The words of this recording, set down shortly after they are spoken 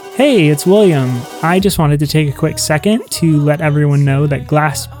Hey, it's William. I just wanted to take a quick second to let everyone know that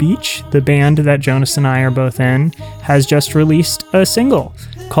Glass Beach, the band that Jonas and I are both in, has just released a single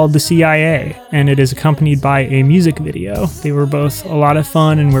called The CIA, and it is accompanied by a music video. They were both a lot of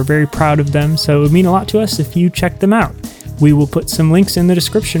fun, and we're very proud of them, so it would mean a lot to us if you check them out. We will put some links in the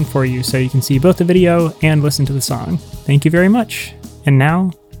description for you so you can see both the video and listen to the song. Thank you very much. And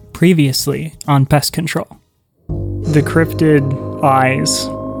now, previously on Pest Control. The cryptid eyes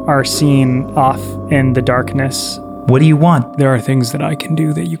are seen off in the darkness. What do you want? There are things that I can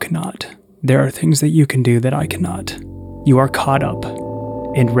do that you cannot. There are things that you can do that I cannot. You are caught up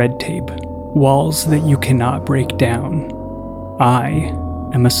in red tape, walls that you cannot break down. I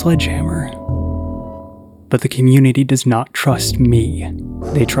am a sledgehammer. But the community does not trust me.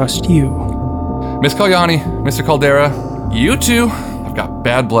 They trust you. Miss Kalyani, Mr. Caldera, you two have got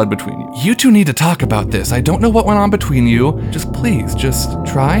bad blood between you. You two need to talk about this. I don't know what went on between you. Just please, just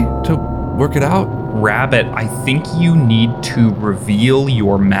try to work it out. Rabbit, I think you need to reveal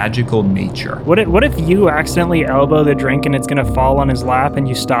your magical nature. What if you accidentally elbow the drink and it's gonna fall on his lap and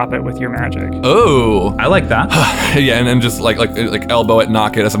you stop it with your magic? Oh, I like that. Yeah, and then just like elbow it,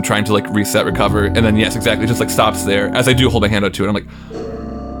 knock it as I'm trying to like reset, recover, and then yes, exactly, just like stops there as I do hold my hand out to it. I'm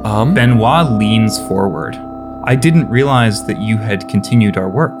like, Benoit leans forward. I didn't realize that you had continued our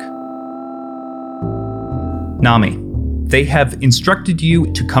work. Nami, they have instructed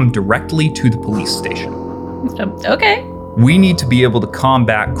you to come directly to the police station. Okay. We need to be able to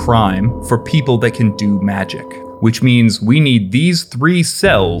combat crime for people that can do magic, which means we need these 3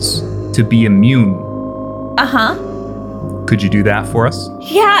 cells to be immune. Uh-huh. Could you do that for us?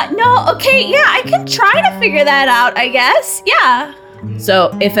 Yeah, no, okay, yeah, I can try to figure that out, I guess. Yeah.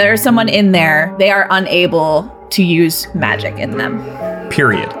 So if there's someone in there, they are unable to use magic in them.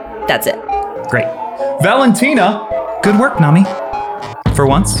 Period. That's it. Great. Valentina, good work, Nami. For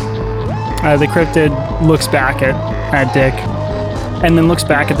once. The cryptid looks back at Dick, and then looks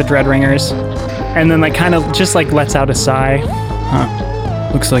back at the Dreadringers, and then like kind of just like lets out a sigh.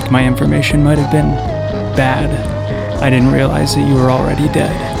 Looks like my information might have been bad. I didn't realize that you were already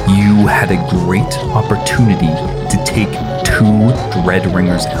dead. You had a great opportunity to take 2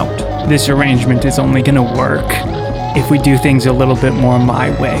 Dreadringers out. This arrangement is only gonna work if we do things a little bit more my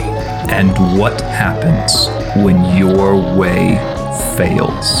way. And what happens when your way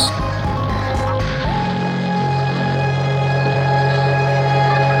fails?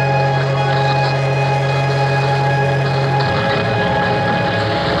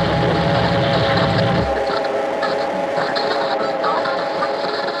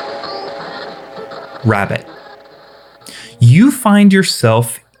 Rabbit, you find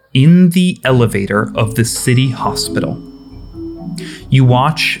yourself in the elevator of the city hospital. You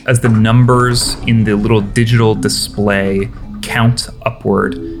watch as the numbers in the little digital display count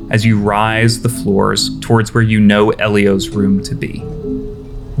upward as you rise the floors towards where you know Elio's room to be.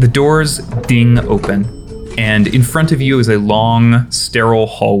 The doors ding open, and in front of you is a long, sterile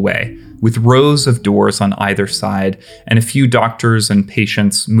hallway with rows of doors on either side and a few doctors and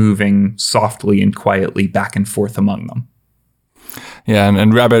patients moving softly and quietly back and forth among them. yeah,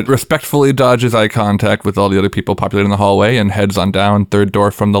 and Rabbit respectfully dodges eye contact with all the other people populating the hallway and heads on down, third door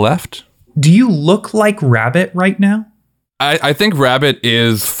from the left. Do you look like Rabbit right now? I think Rabbit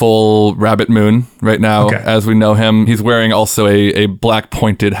is full Rabbit Moon right now, Okay. as we know him. He's wearing also a black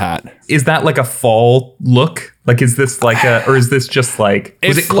pointed hat. Is that like a fall look? Like, is this like or is this just like,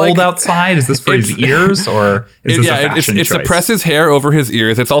 was it It's cold like- outside? Is this for his ears, or is this a fashion it choice? suppresses hair over his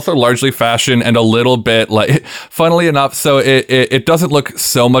ears. It's also largely fashion and a little bit like, funnily enough, so it doesn't look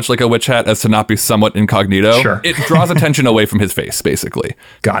so much like a witch hat as to not be somewhat incognito. Sure. It draws attention away from his face, basically.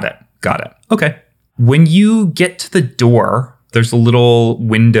 Got it. Okay. When you get to the door, there's a little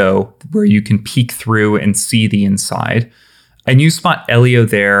window where you can peek through and see the inside. And you spot Elio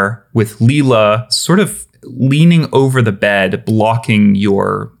there with Leela sort of leaning over the bed, blocking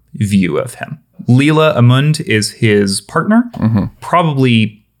your view of him. Leela Amund is his partner.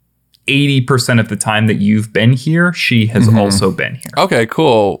 Probably 80% of the time that you've been here, she has also been here. Okay,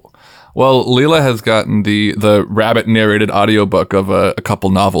 cool. Well, Leela has gotten the Rabbit narrated audiobook of a couple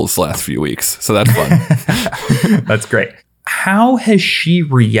novels the last few weeks, so that's fun. That's great. How has she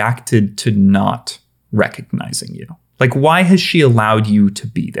reacted to not recognizing you? Like, why has she allowed you to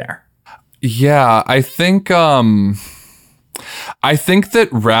be there? Yeah, I think that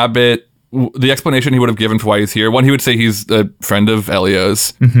Rabbit, the explanation he would have given for why he's here, one, he would say he's a friend of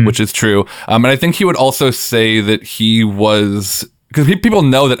Elio's, which is true. And I think he would also say that he was, because people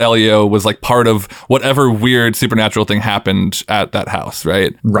know that Elio was like part of whatever weird supernatural thing happened at that house,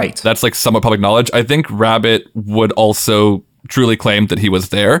 right? Right. That's like somewhat public knowledge. I think Rabbit would also truly claim that he was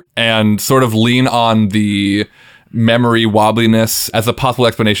there, and sort of lean on the memory wobbliness as a possible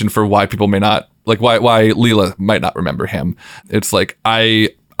explanation for why people may not, like why Leela might not remember him. It's like, I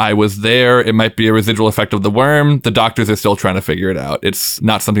was there. It might be a residual effect of the worm. The doctors are still trying to figure it out. It's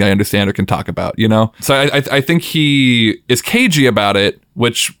not something I understand or can talk about, you know? So I think he is cagey about it,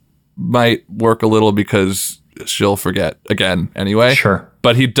 which might work a little because she'll forget again anyway. Sure.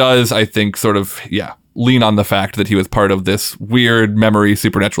 But he does, I think, sort of, lean on the fact that he was part of this weird memory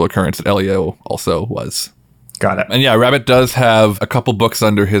supernatural occurrence that Elio also was. Got it. And Rabbit does have a couple books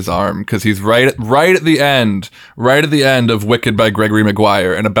under his arm because he's right at the end of Wicked by Gregory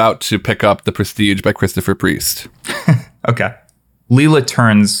Maguire and about to pick up The Prestige by Christopher Priest. Okay. Leela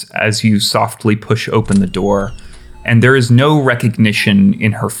turns as you softly push open the door, and there is no recognition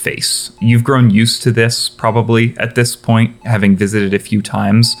in her face. You've grown used to this probably at this point, having visited a few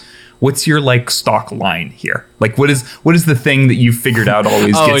times. What's your stock line here? What is the thing that you've figured out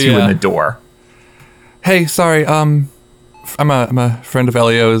always gets you in the door? Hey, sorry. I'm a friend of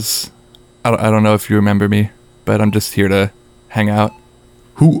Elio's. I don't know if you remember me, but I'm just here to hang out.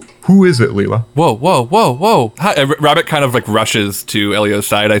 Who is it, Leela? Whoa. Hi, Rabbit kind of rushes to Elio's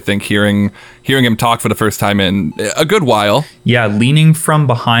side, I think, hearing him talk for the first time in a good while. Yeah, leaning from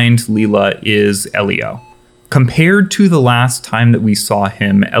behind Leela is Elio. Compared to the last time that we saw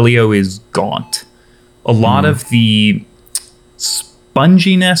him, Elio is gaunt. A lot of the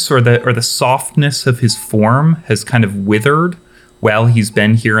sponginess or the softness of his form has kind of withered while he's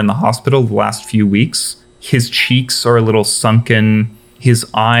been here in the hospital the last few weeks. His cheeks are a little sunken. His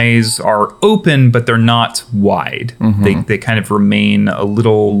eyes are open, but they're not wide. They kind of remain a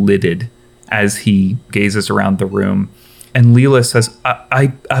little lidded as he gazes around the room. And Leela says,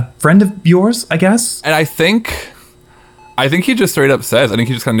 a friend of yours, I guess? And I think he just straight up says, I think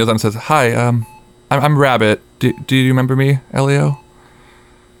he just kind of kneels down and says, hi, I'm Rabbit. Do you remember me, Elio?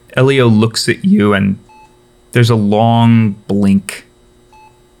 Elio looks at you and there's a long blink.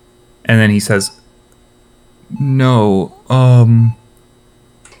 And then he says, no,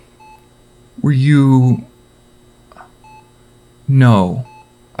 were you... No.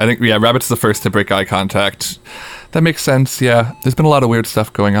 I think, Rabbit's the first to break eye contact. That makes sense, yeah. There's been a lot of weird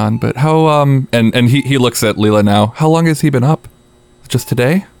stuff going on, but how, and he looks at Leela now. How long has he been up? Just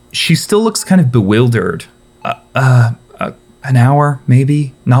today? She still looks kind of bewildered. An hour,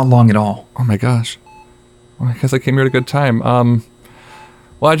 maybe? Not long at all. Oh my gosh. Well, I guess I came here at a good time.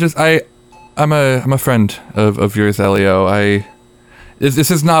 Well, I'm a friend of yours, Elio.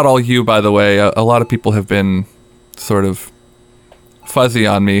 This is not all you, by the way. A lot of people have been sort of fuzzy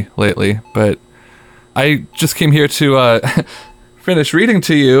on me lately, but I just came here to finish reading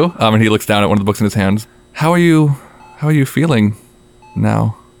to you. And he looks down at one of the books in his hands. How are you feeling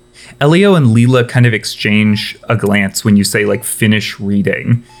now? Elio and Leela kind of exchange a glance when you say finish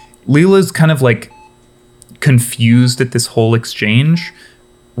reading. Leela's kind of confused at this whole exchange.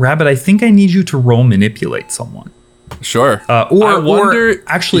 Rabbit, I think I need you to roll manipulate someone. Sure. Or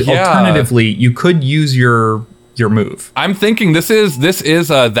actually, alternatively, you could use your move. I'm thinking this is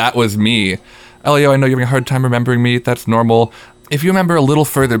That Was Me. Elio, I know you're having a hard time remembering me. That's normal. If you remember a little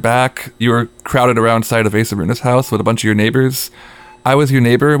further back, you were crowded around side of Asa Runa's house with a bunch of your neighbors. I was your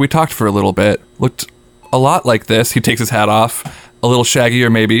neighbor. We talked for a little bit. Looked a lot like this. He takes his hat off. A little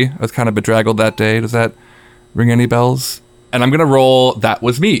shaggier, maybe. I was kind of bedraggled that day. Does that ring any bells? And I'm going to roll That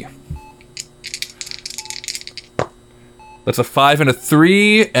Was Me. That's a 5 and a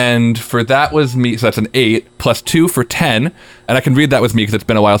 3, and for That Was Me, so that's an 8, plus 2 for 10, and I can read That Was Me because it's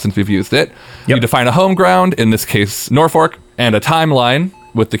been a while since we've used it. Yep. You define a home ground, in this case Norfolk, and a timeline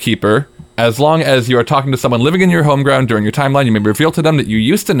with the keeper. As long as you are talking to someone living in your home ground during your timeline, you may reveal to them that you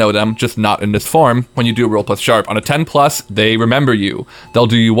used to know them, just not in this form. When you do roll plus sharp, on a 10 plus, they remember you. They'll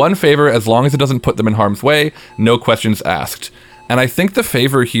do you one favor as long as it doesn't put them in harm's way, no questions asked. And I think the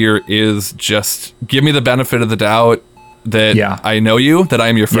favor here is just give me the benefit of the doubt that I know you, that I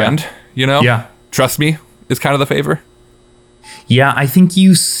am your friend, you know? Yeah. Trust me is kind of the favor. Yeah, I think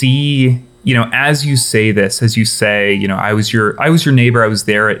you see, as you say this, as you say, I was your neighbor, I was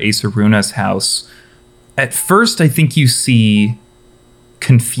there at Asa Runa's house. At first, I think you see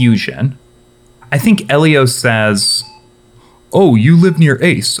confusion. I think Elio says, oh, you live near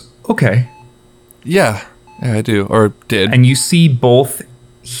Ace. Okay. Yeah, I do, or did. And you see both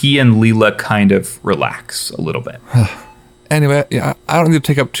he and Leela kind of relax a little bit. Anyway, I don't need to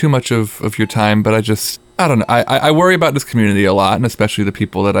take up too much of your time, but I don't know. I worry about this community a lot, and especially the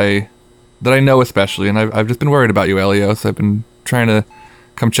people that I know especially, and I've just been worried about you, Elio, so I've been trying to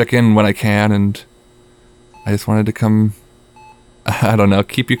come check in when I can, and I just wanted to come, I don't know,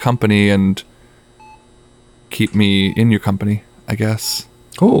 keep you company, and keep me in your company, I guess.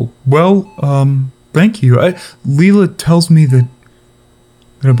 Oh, well, thank you. Leela tells me that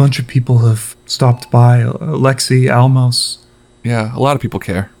a bunch of people have stopped by. Alexi, Almos. Yeah, a lot of people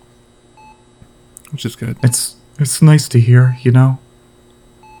care, which is good. It's nice to hear, you know?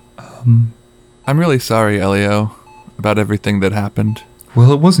 I'm really sorry, Elio, about everything that happened.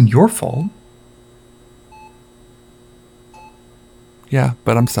 Well, it wasn't your fault. Yeah,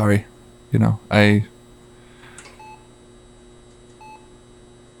 but I'm sorry. You know,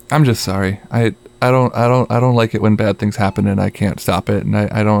 I'm just sorry. I don't like it when bad things happen and I can't stop it, and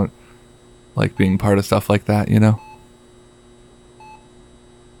I don't like being part of stuff like that, you know?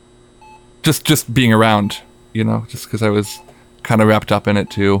 Just being around, you know, just because I was kind of wrapped up in it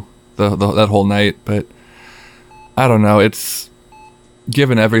too, that whole night. But I don't know. It's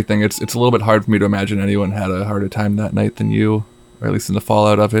given everything, it's a little bit hard for me to imagine anyone had a harder time that night than you, or at least in the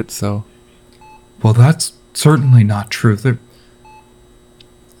fallout of it. So, well, that's certainly not true.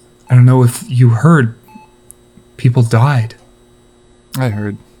 I don't know if you heard, people died. I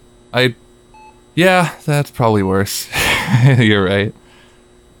heard. Yeah, that's probably worse. You're right.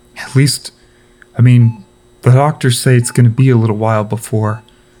 At least, I mean, the doctors say it's going to be a little while before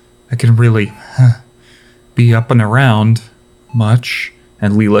I can really be up and around much.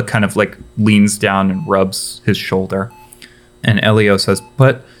 And Leela kind of like leans down and rubs his shoulder. And Elio says,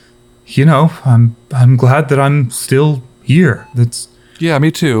 but, you know, I'm glad that I'm still here. Yeah,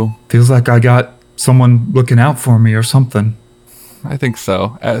 me too. Feels like I got someone looking out for me or something. I think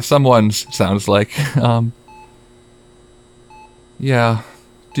so. Someone's sounds like. Yeah.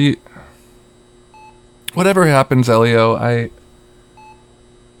 Whatever happens, Elio,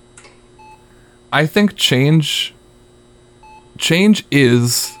 I think change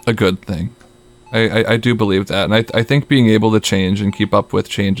is a good thing. I do believe that. And I think being able to change and keep up with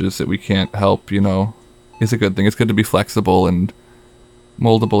changes that we can't help, you know, is a good thing. It's good to be flexible and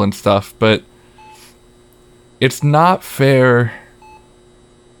moldable and stuff, but it's not fair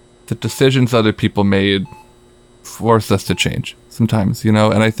that decisions other people made force us to change sometimes, you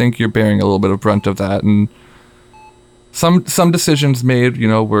know, and I think you're bearing a little bit of brunt of that. And some decisions made, you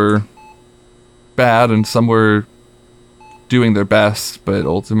know, were bad and some were doing their best, but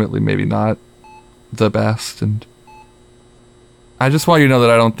ultimately maybe not the best. And I just want you to know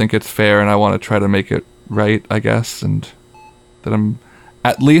that I don't think it's fair, and I want to try to make it right, I guess, and that I'm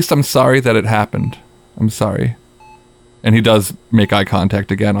sorry that it happened. I'm sorry. And he does make eye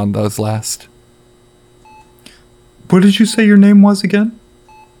contact again on those last. What did you say your name was again?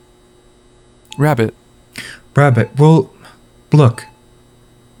 Rabbit. Rabbit. Well, look.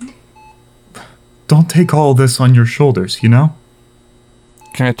 Don't take all this on your shoulders, you know?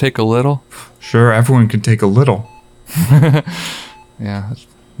 Can I take a little? Sure, everyone can take a little. Yeah.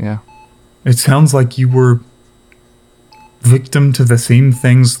 It sounds like you were victim to the same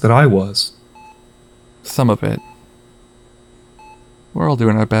things that I was. Some of it. We're all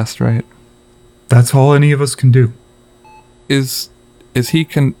doing our best, right? That's all any of us can do. Is he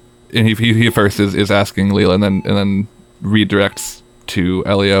and he first is asking Leela and then redirects to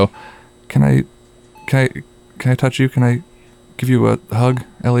Elio. Can I touch you? Can I give you a hug,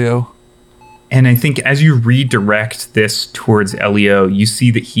 Elio? And I think as you redirect this towards Elio, you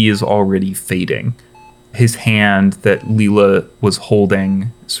see that he is already fading. His hand that Leela was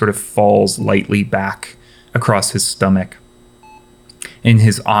holding sort of falls lightly back across his stomach. And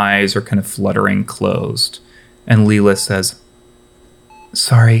his eyes are kind of fluttering closed. And Leela says,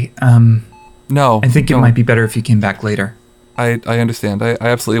 sorry, No. I think it might be better if you came back later. I understand. I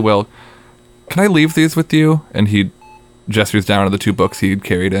absolutely will. Can I leave these with you? And he gestures down at the 2 books he'd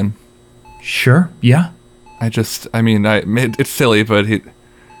carried in. Sure, yeah. It's silly, but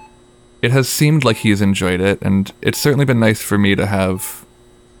it has seemed like he's enjoyed it, and it's certainly been nice for me to have,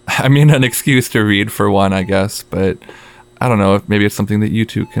 an excuse to read for one, I guess, but I don't know if maybe it's something that you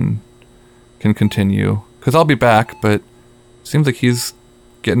two can continue. Because I'll be back, but it seems like he's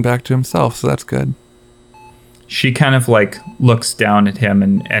getting back to himself, so that's good. She kind of like looks down at him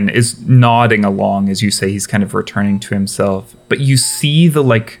and is nodding along as you say he's kind of returning to himself. But you see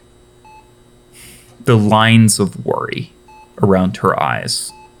the lines of worry around her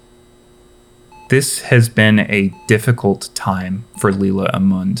eyes. This has been a difficult time for Leela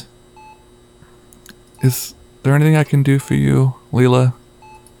Amund. Is there anything I can do for you, Leela?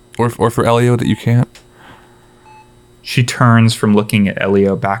 Or for Elio that you can't? She turns from looking at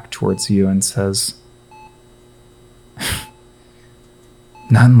Elio back towards you and says,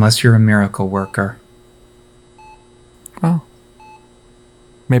 not unless you're a miracle worker. Well,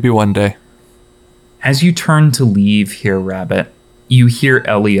 maybe one day. As you turn to leave here, Rabbit, you hear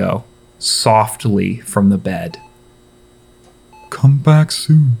Elio softly from the bed. Come back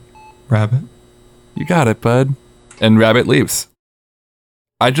soon, Rabbit. You got it, bud. And Rabbit leaves.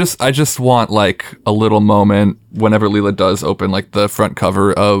 I just want like a little moment whenever Leela does open like the front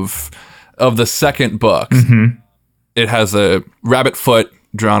cover of the second book. Mm-hmm. It has a rabbit foot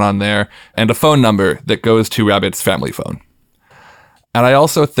drawn on there and a phone number that goes to Rabbit's family phone. And I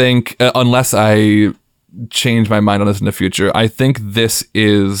also think, unless I change my mind on this in the future, I think this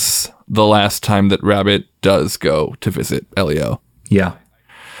is the last time that Rabbit does go to visit Elio. Yeah.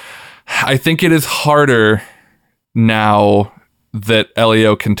 I think it is harder now that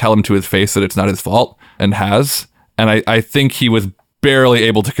Elio can tell him to his face that it's not his fault, and has. And I think he was barely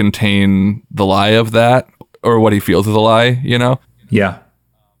able to contain the lie of that, or what he feels is a lie, you know? Yeah.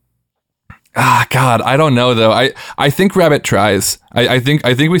 God, I don't know though. I think Rabbit tries. I think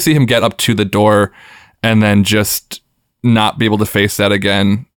we see him get up to the door and then just not be able to face that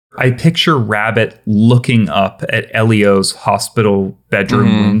again. I picture Rabbit looking up at Elio's hospital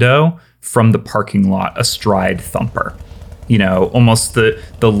bedroom window from the parking lot astride Thumper. You know, almost the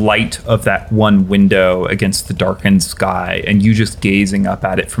light of that one window against the darkened sky, and you just gazing up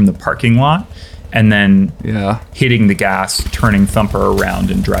at it from the parking lot, and then hitting the gas, turning Thumper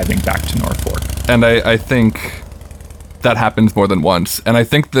around, and driving back to Norfolk. And I think that happens more than once. And I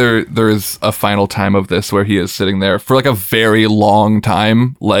think there is a final time of this where he is sitting there for like a very long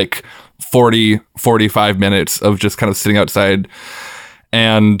time, like 45 minutes of just kind of sitting outside.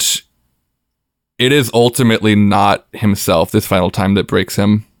 And it is ultimately not himself this final time that breaks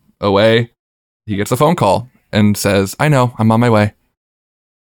him away. He gets a phone call and says, I know, I'm on my way.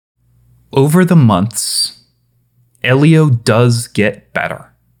 Over the months, Elio does get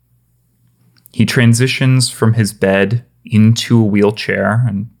better. He transitions from his bed into a wheelchair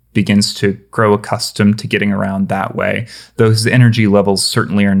and begins to grow accustomed to getting around that way, though his energy levels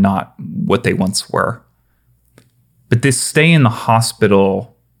certainly are not what they once were. But this stay in the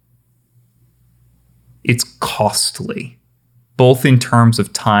hospital, it's costly, both in terms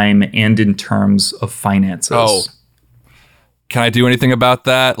of time and in terms of finances. Oh, can I do anything about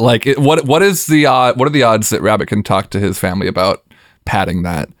that? Like, what are the odds that Rabbit can talk to his family about padding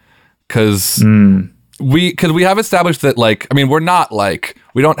that? Because we have established that, like, I mean, we're not like,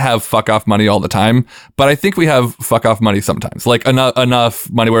 we don't have fuck off money all the time, but I think we have fuck off money sometimes. Like enough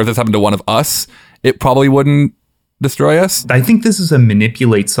money where if this happened to one of us, it probably wouldn't destroy us. I think this is a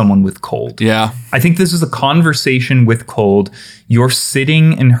manipulate someone with cold. Yeah. I think this is a conversation with cold. You're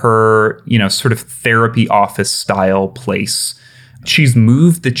sitting in her, sort of therapy office style place. She's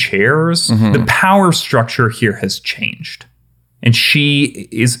moved the chairs. The power structure here has changed. And she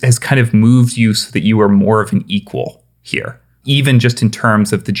has kind of moved you so that you are more of an equal here, even just in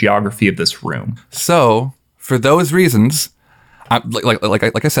terms of the geography of this room. So, for those reasons,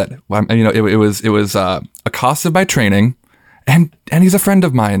 like I said, it was a cost of my training, and he's a friend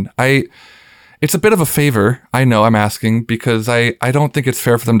of mine. It's a bit of a favor, I know I'm asking, because I don't think it's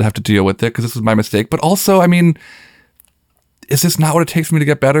fair for them to have to deal with it, because this was my mistake. But also, I mean, is this not what it takes for me to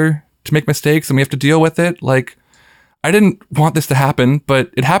get better, to make mistakes, and we have to deal with it? Like, I didn't want this to happen, but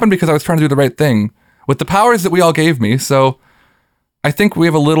it happened because I was trying to do the right thing with the powers that we all gave me. So I think we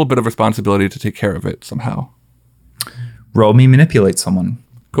have a little bit of responsibility to take care of it somehow. Roll me manipulate someone.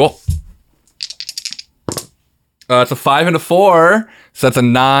 Cool. It's a 5 and a 4. So that's a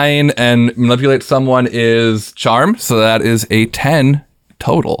 9, and manipulate someone is charm. So that is a 10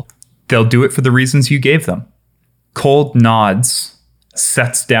 total. They'll do it for the reasons you gave them. Cold nods,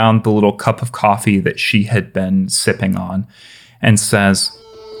 sets down the little cup of coffee that she had been sipping on, and says,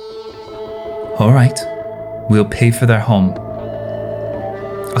 all right, we'll pay for their home.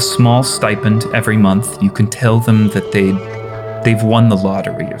 A small stipend every month. You can tell them that they've won the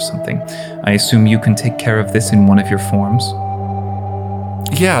lottery or something. I assume you can take care of this in one of your forms.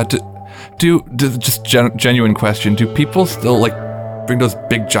 Yeah, just genuine question. Do people still, like, bring those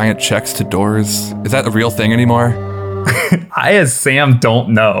big giant checks to doors? Is that a real thing anymore? I, as Sam, don't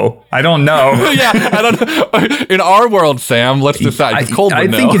know. I don't know. Yeah, I don't know. In our world, Sam, let's decide. I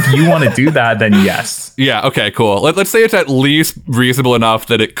think if you want to do that, then yes. Yeah, okay, cool. Let's say it's at least reasonable enough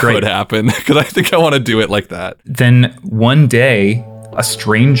that it could happen, because I think I want to do it like that. Then one day, a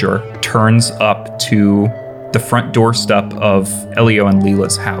stranger turns up to the front doorstep of Elio and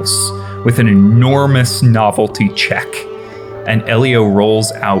Leela's house with an enormous novelty check. And Elio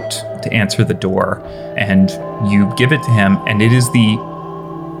rolls out to answer the door, and you give it to him, and it is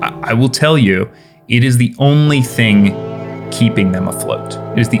I will tell you, it is the only thing keeping them afloat.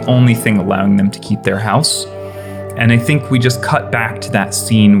 It is the only thing allowing them to keep their house. And I think we just cut back to that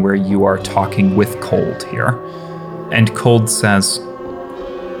scene where you are talking with Cold here. And Cold says,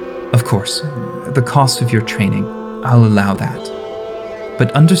 Of course, the cost of your training, I'll allow that.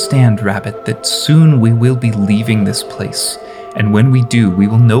 But understand, Rabbit, that soon we will be leaving this place, and when we do, we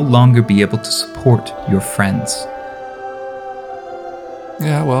will no longer be able to support your friends.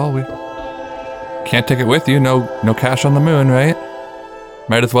 Yeah, well, we can't take it with you. No cash on the moon, right?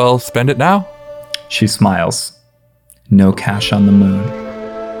 Might as well spend it now. She smiles. No cash on the moon.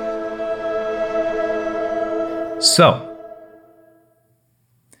 So,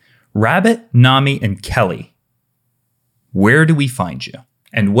 Rabbit, Nami, and Kelly, where do we find you?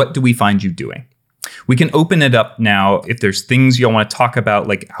 And what do we find you doing? We can open it up now if there's things you want to talk about,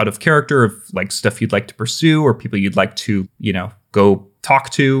 like out of character, of like stuff you'd like to pursue or people you'd like to, go talk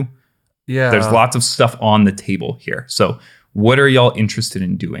to. Yeah. There's lots of stuff on the table here. So what are y'all interested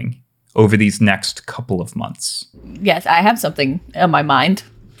in doing over these next couple of months? Yes, I have something on my mind.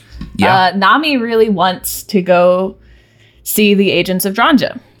 Yeah. Nami really wants to go see the agents of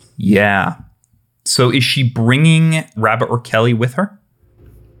Dranja. Yeah. So is she bringing Rabbit or Kelly with her?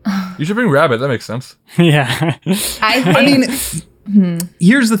 You should bring Rabbit. That makes sense. Yeah. I think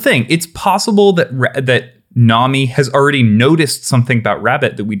Here's the thing. It's possible that Nami has already noticed something about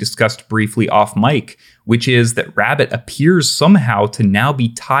Rabbit that we discussed briefly off mic, which is that Rabbit appears somehow to now be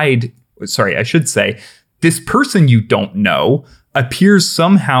tied. Sorry, I should say, this person you don't know appears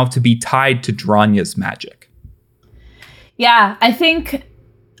somehow to be tied to Dranya's magic. Yeah, I think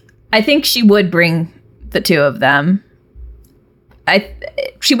she would bring the two of them.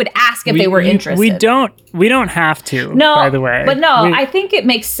 She would ask if they were interested. We don't have to. No, by the way, but I think it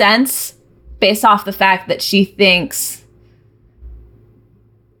makes sense based off the fact that she thinks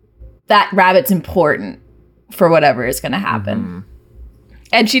that Rabbit's important for whatever is going to happen,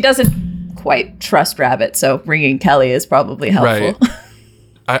 and she doesn't quite trust Rabbit. So bringing Kelly is probably helpful.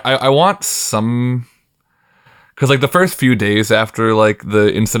 Right. I want some. Because, like, the first few days after, like,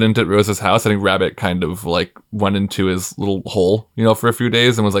 the incident at Rosa's house, I think Rabbit kind of, like, went into his little hole, for a few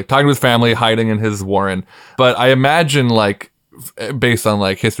days and was, like, talking to his family, hiding in his warren. But I imagine, like, based on,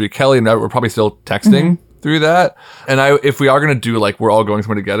 like, history, Kelly and Rabbit were probably still texting through that. And if we are going to do, like, we're all going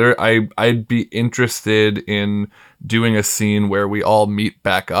somewhere together, I'd be interested in doing a scene where we all meet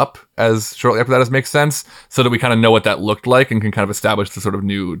back up as shortly after that, as makes sense, so that we kind of know what that looked like and can kind of establish the sort of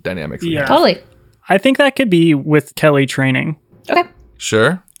new dynamics. Yeah. Totally. I think that could be with Kelly training. Okay.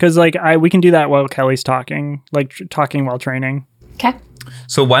 Sure. Because we can do that while Kelly's talking, like talking while training. Okay.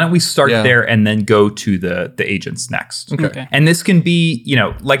 So why don't we start there and then go to the agents next? Okay. And this can be,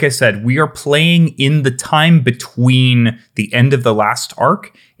 like I said, we are playing in the time between the end of the last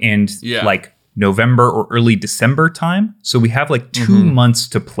arc and like November or early December time. So we have like 2 months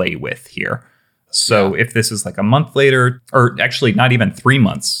to play with here. So if this is like a month later, or actually not even 3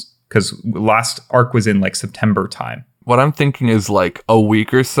 months, because last arc was in like September time. What I'm thinking is like a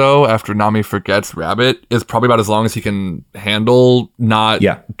week or so after Nami forgets Rabbit is probably about as long as he can handle not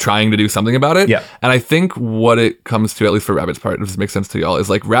trying to do something about it. Yeah. And I think what it comes to, at least for Rabbit's part, if this makes sense to y'all, is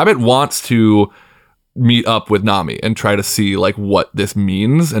like Rabbit wants to meet up with Nami and try to see like what this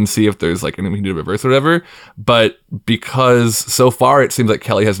means and see if there's like anything he can do to reverse or whatever. But because so far it seems like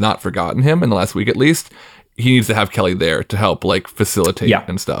Kelly has not forgotten him in the last week at least, he needs to have Kelly there to help like facilitate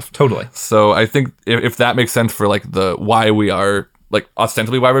and stuff. Totally. So I think if that makes sense for like the why we are like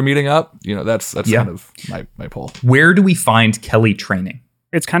ostensibly why we're meeting up, that's kind of my poll. Where do we find Kelly training?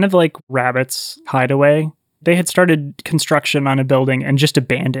 It's kind of like Rabbit's hideaway. They had started construction on a building and just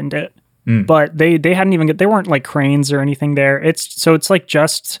abandoned it. But they hadn't even there weren't like cranes or anything there. It's like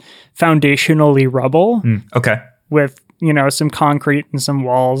just foundationally rubble. Okay. With some concrete and some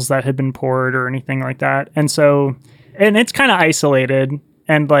walls that had been poured or anything like that. And it's kind of isolated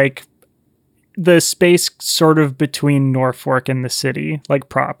and like the space sort of between Norfolk and the city, like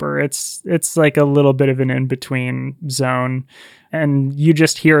proper. It's like a little bit of an in-between zone. And you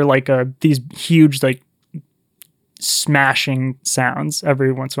just hear like these huge like smashing sounds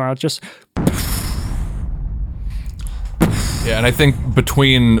every once in a while. It's just yeah, and I think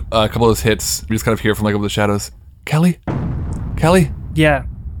between a couple of those hits, we just kind of hear from like over the shadows, Kelly? Yeah.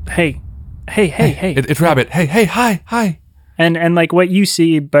 Hey. It's Rabbit. Hey, hi. And like what you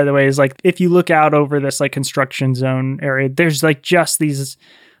see, by the way, is like if you look out over this like construction zone area, there's like just these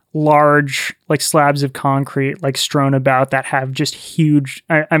large like slabs of concrete like strewn about that have just huge,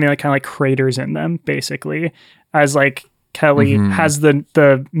 I mean like kind of like craters in them, basically, as like Kelly has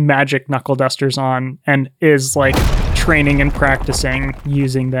the magic knuckle dusters on and is like training and practicing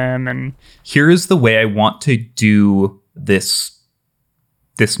using them. And here is the way I want to do this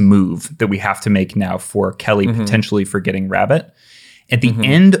move that we have to make now for Kelly potentially forgetting Rabbit. At the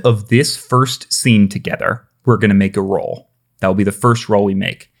end of this first scene together, we're going to make a roll. That will be the first roll we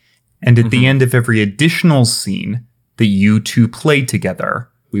make. And at the end of every additional scene that you two play together,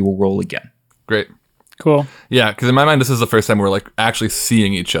 we will roll again. Great. Cool. Yeah, because in my mind, this is the first time we're like actually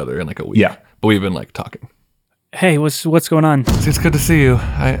seeing each other in like a week. Yeah. But we've been like talking. Hey, what's going on? It's good to see you.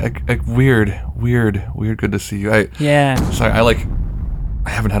 I weird good to see you. Yeah. Sorry, I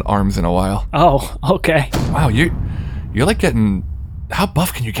haven't had arms in a while. Oh, okay. Wow, you're like getting, how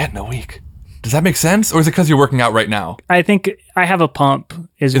buff can you get in a week? Does that make sense? Or is it because you're working out right now? I think I have a pump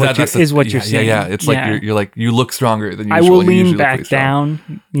is what you're saying. Yeah. It's like you're like, you look stronger than usual. I will lean back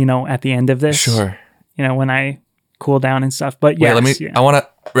down, at the end of this. Sure. When I cool down and stuff. But yeah,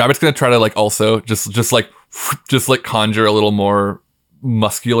 Rabbit's gonna try to like also just like conjure a little more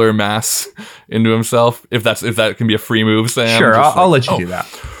muscular mass into himself. If that can be a free move, Sam. Sure, I'll let you do that.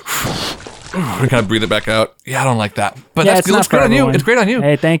 We kind of breathe it back out. Yeah, I don't like that, but yeah, that's good. It's great on you. It's great on you.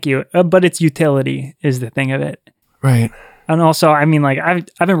 Hey, thank you. But its utility is the thing of it, right? And also, I mean, like I've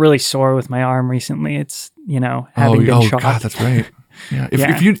been really sore with my arm recently. It's having been shot. God, that's right. Yeah.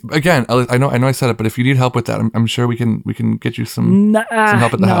 If you again, I know I said it, but if you need help with that, I'm sure we can get you some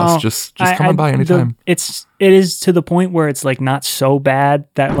help at the house. Just come on by anytime. It is to the point where it's like not so bad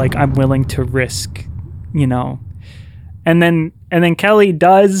that like I'm willing to risk, And then Kelly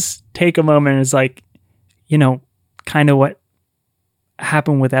does take a moment and is like, kind of what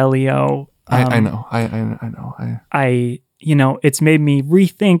happened with Elio. I know. It's made me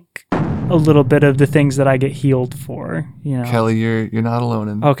rethink a little bit of the things that I get healed for. Kelly, you're not alone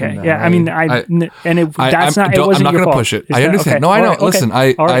in. Okay, in that. yeah. I'm not your going to fault. push it. Is I understand. Okay. No, I know. Right, Listen,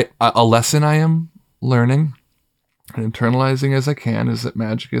 okay. A lesson I am learning and internalizing as I can is that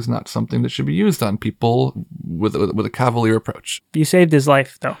magic is not something that should be used on people with a cavalier approach. You saved his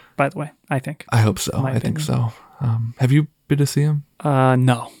life, though. By the way, I think. I hope so. I think so. Have you been to see him?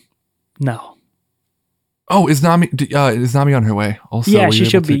 No. Oh, is Nami on her way? Also, yeah, she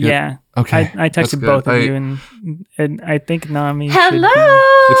should be. Yeah. Okay. I texted both of you, and I think Nami. Hello.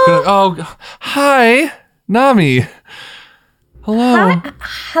 It's gonna. Oh, hi, Nami. Hello. Hi.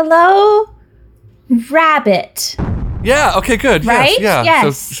 Hello, Rabbit. Yeah. Okay. Good. Right? Yes. Yeah.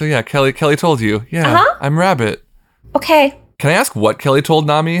 Yes. So yeah, Kelly told you. Yeah. Uh-huh. I'm Rabbit. Okay. Can I ask what Kelly told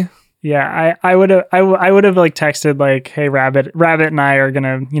Nami? Yeah, I would have like texted like, hey, Rabbit and I are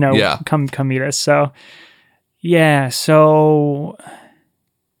gonna come meet us. So yeah, so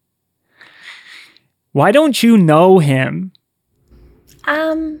why don't you know him?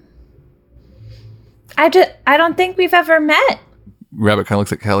 I don't think we've ever met. Rabbit kind of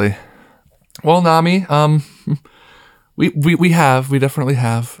looks at Kelly. Well, Nami, we definitely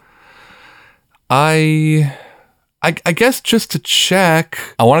have. I guess just to check,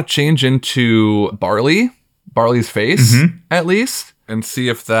 I want to change into Barley's face at least, and see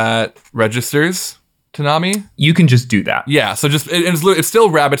if that registers to Nami. You can just do that. Yeah, so just it's still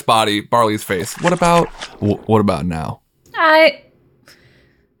Rabbit's body, Barley's face. What about now?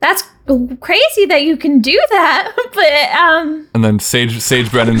 That's crazy that you can do that, but And then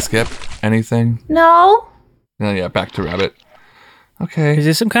Sage Brennan skip anything? no. And yeah, back to Rabbit. Okay. Is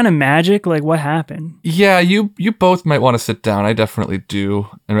this some kind of magic? Like, what happened? Yeah, you both might want to sit down. I definitely do.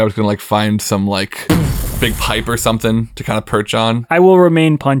 And Rabbit's gonna like find some like big pipe or something to kind of perch on. I will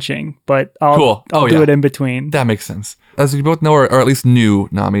remain punching, but I'll do it in between. That makes sense. As you both know, or at least knew,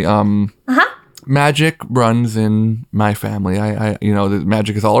 Nami, magic runs in my family. I the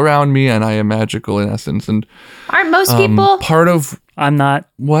magic is all around me, and I am magical in essence. And Aren't most people? part of I'm not.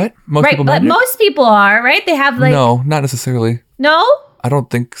 what most Right, people but magic? most people are, right? They have like No, not necessarily. No? I don't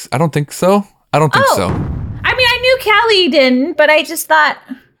think so. I don't think so. I mean, I knew Callie didn't, but I just thought.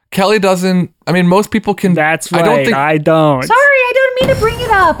 Kelly doesn't. I mean, most people can. That's right. I don't think. Sorry, I don't mean to bring it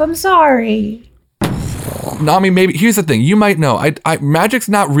up. I'm sorry. Nami, maybe here's the thing. You might know. I magic's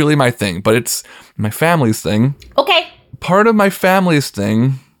not really my thing, but it's my family's thing. Okay. Part of my family's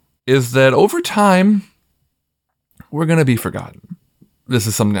thing is that over time, we're gonna be forgotten. This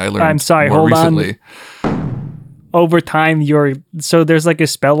is something I learned. I'm sorry. more Hold recently. on. Over time, there's like a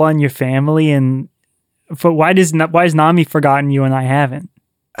spell on your family, and why is Nami forgotten you and I haven't?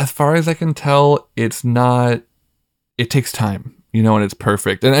 As far as I can tell, it's not. It takes time, and it's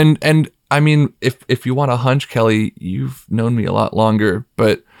perfect. And I mean, if you want a hunch, Kelly, you've known me a lot longer,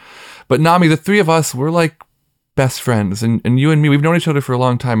 but Nami, the three of us, we're like best friends, and you and me, we've known each other for a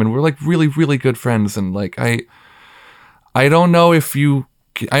long time, and we're like really, really good friends. And like I don't know if you.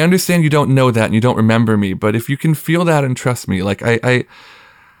 I understand you don't know that and you don't remember me, but if you can feel that and trust me, like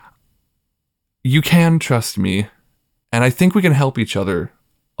you can trust me, and I think we can help each other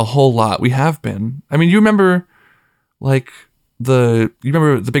a whole lot. We have been. I mean, you remember the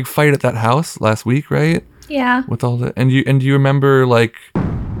big fight at that house last week, right? Yeah. With all the and you remember like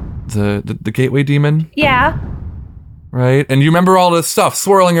the gateway demon, Yeah. right? And you remember all the stuff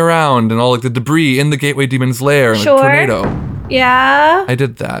swirling around and all like the debris in the gateway demon's lair and Sure. the tornado. Yeah. I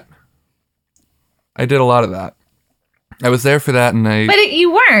did that. I did a lot of that. I was there for that, and But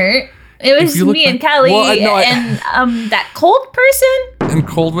you weren't. It was If you look me and back- Kelly Well, and that cold person. and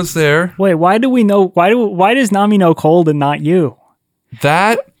Cold was there. Wait, why do we know? Why does Nami know Cold and not you?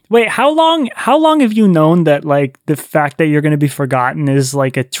 That Wait, how long have you known that like the fact that you're going to be forgotten is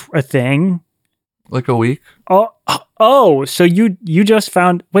like a thing? like a week. Oh, so you just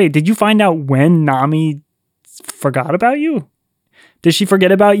found. Wait, did you find out when Nami forgot about you? Did she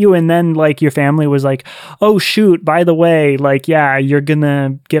forget about you and then like your family was like, "Oh shoot, by the way, like yeah, you're going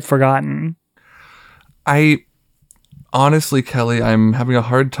to get forgotten." I honestly, Kelly, I'm having a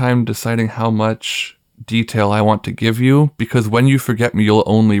hard time deciding how much detail I want to give you, because when you forget me, you'll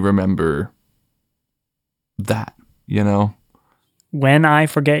only remember that, you know? When I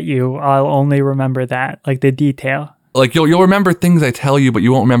forget you, I'll only remember that, like the detail. Like you'll remember things I tell you, but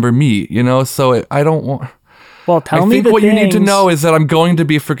you won't remember me, you know? So I don't want... Well, tell I me think the what you need to things- know is that I'm going to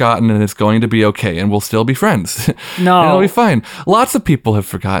be forgotten and it's going to be okay and we'll still be friends. No. And it'll be fine. Lots of people have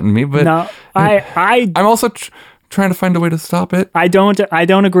forgotten me, but No, I'm also trying to find a way to stop it. I don't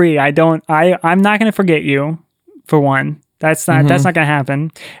agree. I'm not going to forget you, for one. That's not going to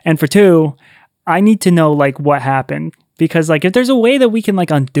happen. And for two, I need to know like what happened, because like if there's a way that we can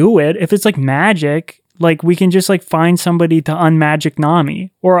like undo it, if it's like magic, like we can just like find somebody to unmagic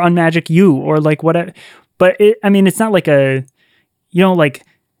Nami or unmagic you or like whatever. But it's not like you don't like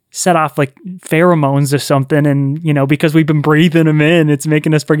set off like pheromones or something, and because we've been breathing them in, it's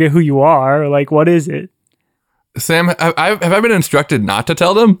making us forget who you are. Like, what is it? Sam, have I been instructed not to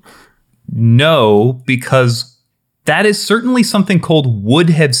tell them? No, because that is certainly something Cold would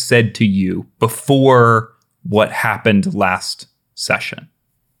have said to you before what happened last session.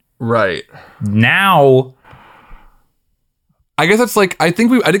 Right. Now, I guess it's like, I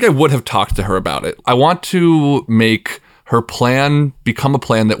think I would have talked to her about it. I want to make her plan become a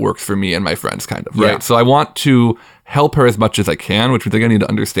plan that works for me and my friends, kind of, right? Yeah. So I want to help her as much as I can, which means I need to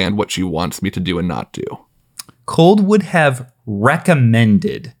understand what she wants me to do and not do. Cold would have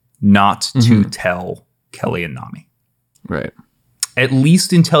recommended not to tell Kelly and Nami. Right. At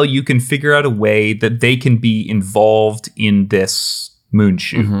least until you can figure out a way that they can be involved in this moon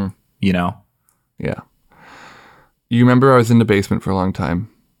shoot, Yeah. You remember I was in the basement for a long time,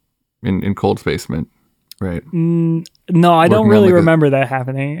 in Cold's basement, right? No, I don't Working on, really like, remember that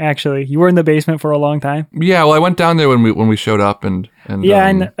happening. Actually, you were in the basement for a long time. Yeah, well, I went down there when we showed up and Yeah,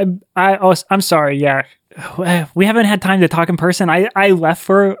 and I'm sorry. Yeah, we haven't had time to talk in person. I left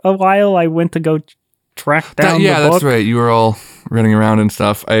for a while. I went to go track down. yeah, the book. that's right. You were all running around and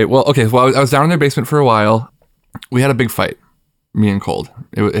stuff. I was down in their basement for a while. We had a big fight, me and Cold.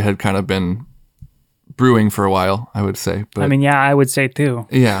 It had kind of been brewing for a while, I would say. But I would say too.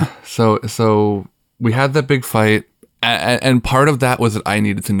 yeah, so we had that big fight, and part of that was that I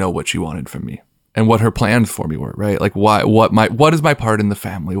needed to know what she wanted from me and what her plans for me were, right? Like what is my part in the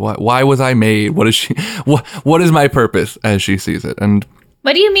family? Why was I made? What is she? What is my purpose as she sees it? And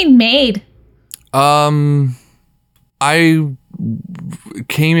What do you mean made? I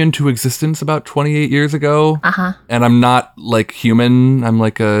came into existence about 28 years ago, and I'm not like human. I'm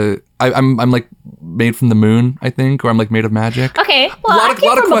like I'm like made from the moon, I think, or I'm like made of magic. Okay, well, lot I of- came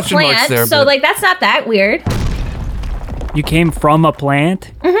lot of from a question marks plant, there, so but- like that's not that weird. You came from a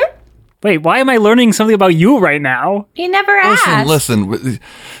plant. Mm-hmm. Wait, why am I learning something about you right now? You never asked. Listen,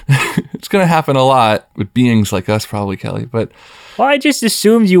 it's gonna happen a lot with beings like us, probably, Kelly. But Well, I just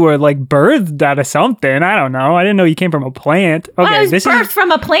assumed you were like birthed out of something. I don't know. I didn't know you came from a plant. Okay, Well, I was this birthed is from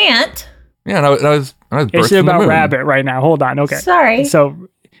a plant. yeah, and I was birthed it's from the about moon. Rabbit right now. Hold on. Okay. Sorry. So,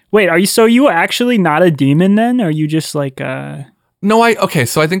 wait, are you actually not a demon then? Or are you just like No,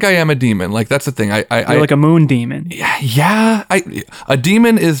 so I think I am a demon. Like that's the thing. you're like a moon demon? Yeah. A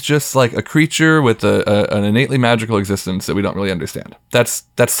demon is just like a creature with an innately magical existence that we don't really understand. That's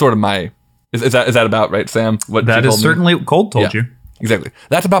sort of my. Is that about right, Sam? What that you is told me? certainly what Cold told Yeah. you. Exactly.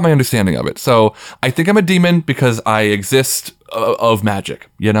 That's about my understanding of it. So I think I'm a demon because I exist of magic,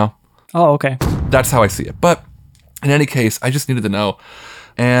 you know? Oh, okay. That's how I see it. But in any case, I just needed to know.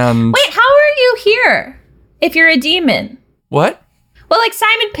 And Wait, how are you here if you're a demon? what? Well, like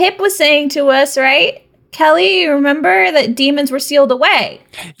Simon Pip was saying to us, right? Kelly, you remember that demons were sealed away.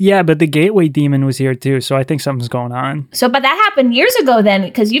 Yeah, but the gateway demon was here too, so I think something's going on. So, but that happened years ago then,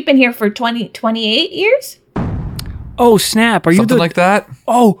 because you've been here for 28 years? Oh, snap. Are you Something the like that?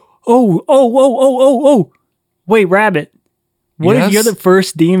 Oh. Wait, Rabbit. What if Yes? you're the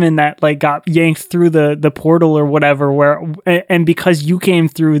first demon that like got yanked through the portal or whatever, and because you came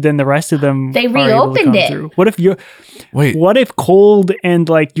through, then the rest of them They are able to reopened come it. through? What if Wait. What if Cold and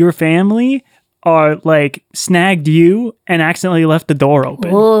like your family are like snagged you and accidentally left the door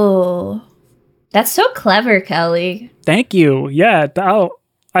open? Whoa. That's so clever, Kelly. Thank you. Yeah.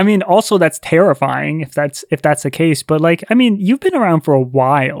 I mean, also that's terrifying if that's the case. But like, I mean, you've been around for a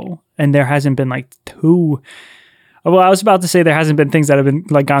while, and there hasn't been like too. Well, I was about to say there hasn't been things that have been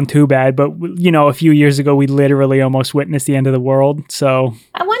like gone too bad, but you know, a few years ago we literally almost witnessed the end of the world. So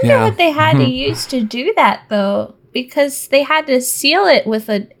I wonder Yeah. what they had to use to do that, though, because they had to seal it with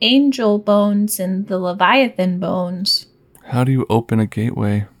an angel bones and the Leviathan bones. How do you open a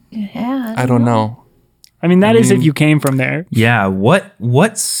gateway? Yeah. I don't know. I mean, that is if you came from there. Yeah,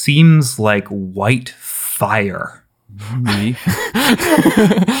 what seems like white fire? Me?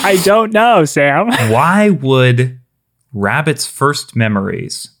 I don't know, Sam. Why would Rabbit's first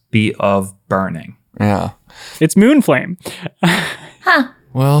memories be of burning? Yeah. It's Moonflame.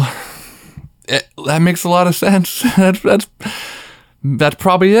 Well, that makes a lot of sense. That's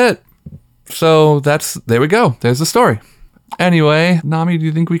probably it. So there we go. There's the story. Anyway, Nami, do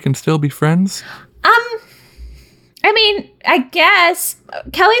you think we can still be friends? I mean, I guess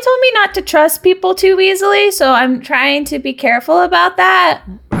Kelly told me not to trust people too easily, so I'm trying to be careful about that.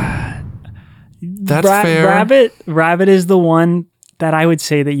 That's fair. Rabbit is the one that I would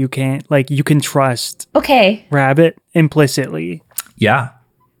say that you can trust Okay. Rabbit implicitly. Yeah,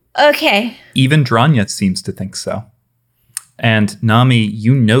 Okay. even Dranya seems to think so. And Nami,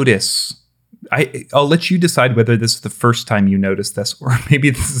 you notice. I'll let you decide whether this is the first time you notice this, or maybe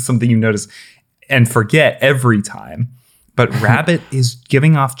this is something you notice and forget every time. But Rabbit is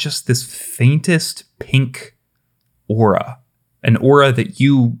giving off just this faintest pink aura, an aura that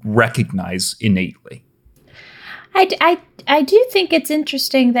you recognize innately. I do think it's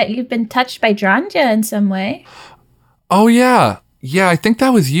interesting that you've been touched by Dranja in some way. Oh, yeah. Yeah, I think that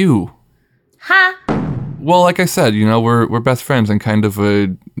was you. Huh? Well, like I said, you know, we're best friends and kind of a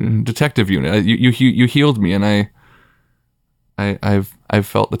detective unit. You healed me, and I've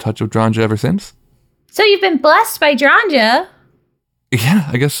felt the touch of Dranja ever since. So you've been blessed by Dranja. Yeah,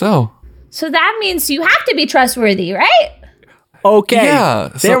 I guess so. So that means you have to be trustworthy, right? Okay. Yeah.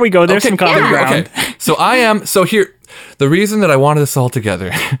 There we go. There's some common Yeah. ground. Okay. So here, the reason that I wanted us all together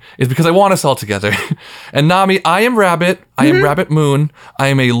is because I want us all together. And Nami, I am Rabbit. I am Rabbit Moon. I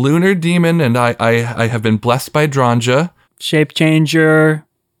am a lunar demon, and I have been blessed by Dranja. Shape changer,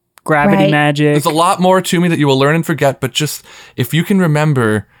 gravity Right. magic. There's a lot more to me that you will learn and forget, but just if you can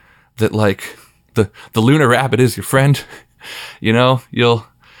remember that, like, the lunar rabbit is your friend, you know, you'll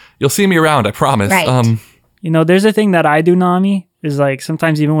see me around, I promise. Right. You know, there's a thing that I do, Nami, is like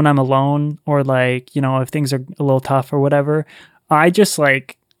sometimes even when I'm alone or like, you know, if things are a little tough or whatever, I just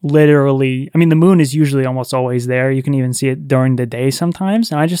like literally, I mean, the moon is usually almost always there. You can even see it during the day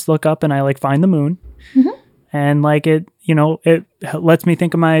sometimes. And I just look up and I like find the moon. And like it, you know, it lets me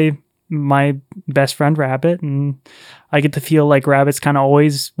think of my best friend Rabbit, and I get to feel like Rabbit's kind of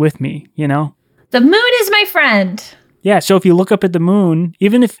always with me, you know? The moon is my friend. Yeah, so if you look up at the moon,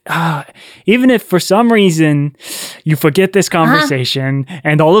 even if for some reason you forget this conversation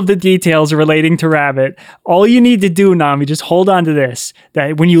and all of the details relating to Rabbit, all you need to do, Nami, just hold on to this,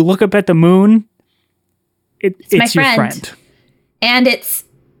 that when you look up at the moon, it's my your friend. friend. And it's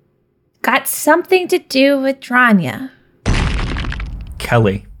got something to do with Dranya.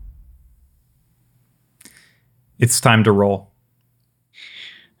 Kelly, it's time to roll.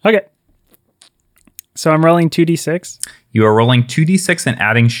 Okay. So I'm rolling 2d6. You are rolling 2d6 and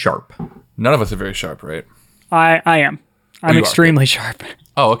adding sharp. None of us are very sharp, right? I am. I'm you are. extremely sharp.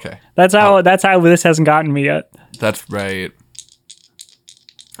 Oh, okay. That's how this hasn't gotten me yet. That's right.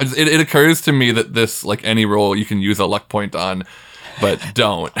 It occurs to me that this, like any roll, you can use a luck point on, but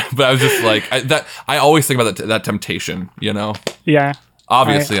don't. But I was just like, I always think about that temptation, you know? Yeah.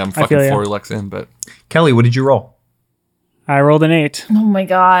 Obviously, I'm I fucking feel ya. 4 lucks in, but Kelly, what did you roll? I rolled an 8. Oh my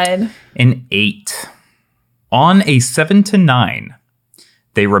god. An 8. On a 7 to 9,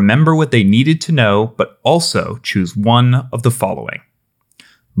 they remember what they needed to know, but also choose one of the following.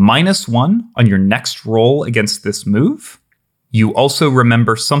 -1 on your next roll against this move. You also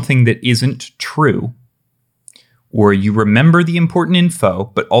remember something that isn't true. Or you remember the important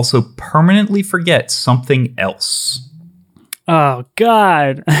info, but also permanently forget something else. Oh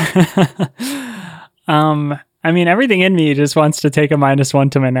God. I mean, everything in me just wants to take a -1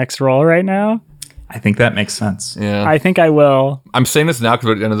 to my next roll right now. I think that makes sense. yeah. I think I will. I'm saying this now because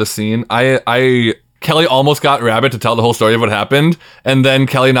we're at the end of the scene. I Kelly almost got Rabbit to tell the whole story of what happened, and then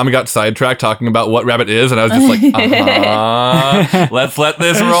Kelly and Nami got sidetracked talking about what Rabbit is, and I was just like, let's let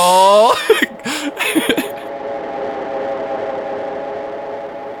this roll.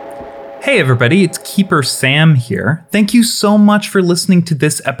 Hey everybody, it's Keeper Sam here. Thank you so much for listening to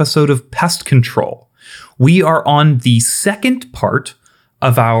this episode of Pest Control. We are on the second part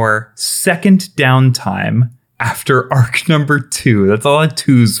of our second downtime after arc number 2. That's a lot of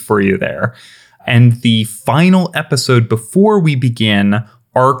twos for you there. And the final episode before we begin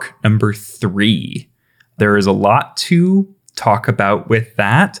arc number 3. There is a lot to talk about with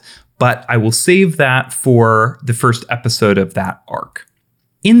that, but I will save that for the first episode of that arc.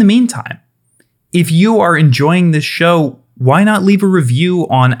 In the meantime, if you are enjoying this show, why not leave a review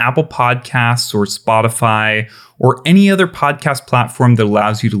on Apple Podcasts or Spotify or any other podcast platform that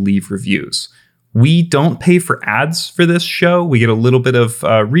allows you to leave reviews? We don't pay for ads for this show. We get a little bit of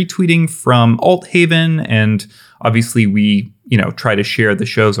retweeting from Althaven, and obviously we, try to share the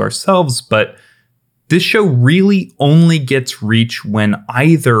shows ourselves, but this show really only gets reach when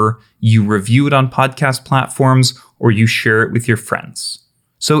either you review it on podcast platforms or you share it with your friends.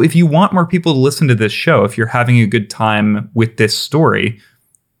 So if you want more people to listen to this show, if you're having a good time with this story,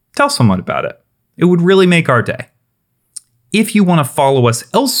 tell someone about it. It would really make our day. If you want to follow us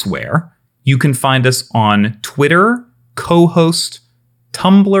elsewhere, you can find us on Twitter, Co-Host,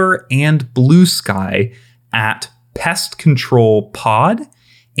 Tumblr, and Blue Sky at Pest Control Pod,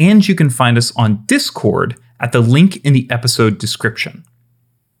 and you can find us on Discord at the link in the episode description.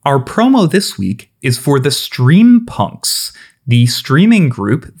 Our promo this week is for the Stream Punks, the streaming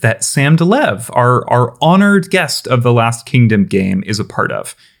group that Sam DeLev, our honored guest of the Last Kingdom game, is a part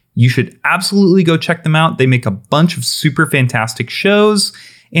of. You should absolutely go check them out. They make a bunch of super fantastic shows,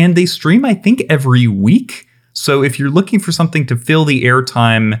 and they stream, I think, every week. So if you're looking for something to fill the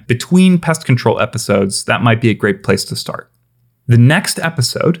airtime between Pest Control episodes, that might be a great place to start. The next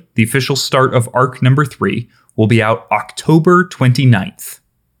episode, the official start of arc number 3, will be out October 29th.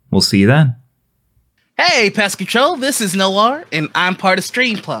 We'll see you then. Hey, Pest Control, this is Noir, and I'm part of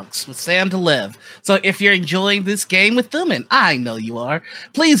Stream Punks with Sam DeLev. So if you're enjoying this game with them, and I know you are,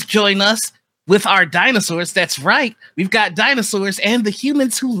 please join us with our dinosaurs. That's right, we've got dinosaurs and the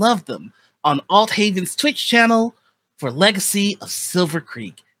humans who love them on Althaven's Twitch channel for Legacy of Silver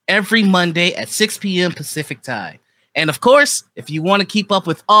Creek every Monday at 6 p.m. Pacific Time. And of course, if you want to keep up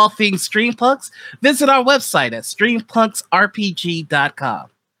with all things Stream Punks, visit our website at streampunksrpg.com.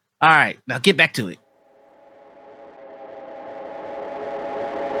 All right, now get back to it.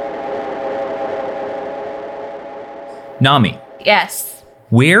 Nami, Yes.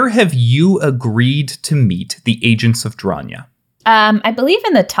 where have you agreed to meet the agents of Dranya? I believe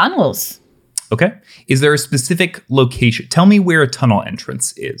in the tunnels. Okay. Is there a specific location? Tell me where a tunnel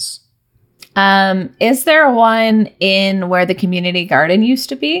entrance is. Is there one in where the community garden used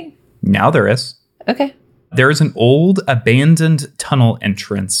to be? Now there is. Okay. There is an old abandoned tunnel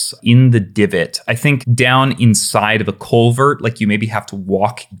entrance in the divot. I think down inside of a culvert, like you maybe have to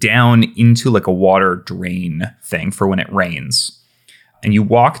walk down into like a water drain thing for when it rains. And you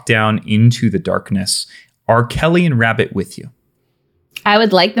walk down into the darkness. Are Kelly and Rabbit with you? I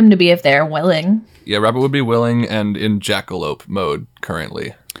would like them to be if they're willing. Yeah, Rabbit would be willing and in jackalope mode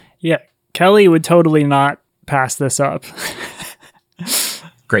currently. Yeah, Kelly would totally not pass this up.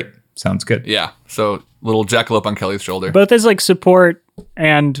 Great. Sounds good. Yeah, so little jackalope on Kelly's shoulder. Both as like support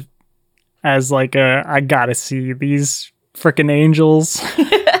and as like I gotta see these frickin' angels.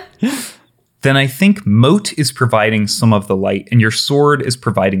 Then I think Moat is providing some of the light and your sword is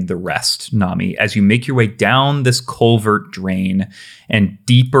providing the rest, Nami, as you make your way down this culvert drain and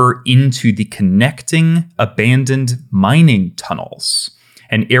deeper into the connecting abandoned mining tunnels,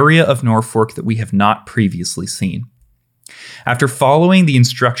 an area of Norfolk that we have not previously seen. After following the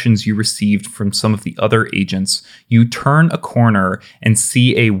instructions you received from some of the other agents, you turn a corner and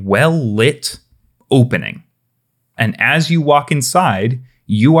see a well-lit opening. And as you walk inside,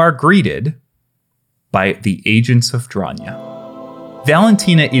 you are greeted by the agents of Dranya.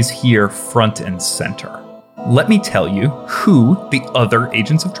 Valentina is here front and center. Let me tell you who the other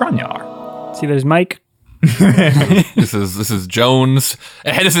agents of Dranya are. See, there's Mike. This is Jones.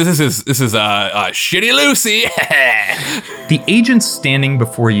 Hey, this is Shitty Lucy. The agents standing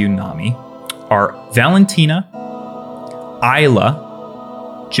before you, Nami, are Valentina,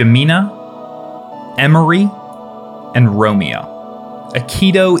 Isla, Jamina, Emery, and Romeo.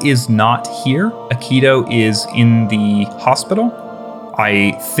 Akito is not here. Akito is in the hospital.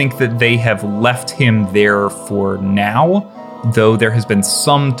 I think that they have left him there for now, though there has been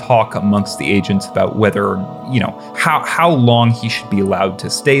some talk amongst the agents about whether, how long he should be allowed to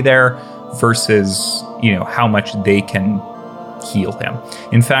stay there. versus, how much they can heal him.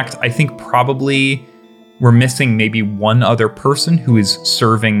 In fact, I think probably we're missing maybe one other person who is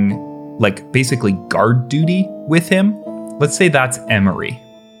serving like basically guard duty with him. Let's say that's Emery.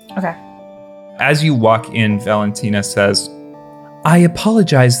 Okay. As you walk in, Valentina says, I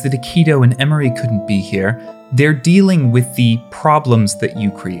apologize that Aikido and Emery couldn't be here. They're dealing with the problems that you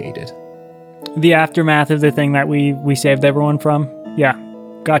created. The aftermath of the thing that we saved everyone from? Yeah,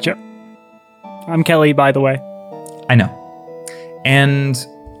 gotcha. I'm Kelly, by the way. I know. And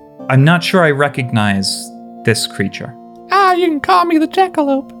I'm not sure I recognize this creature. You can call me the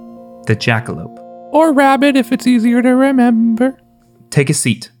jackalope. The jackalope. Or rabbit if it's easier to remember. Take a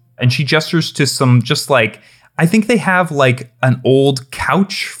seat. And she gestures to some I think they have like an old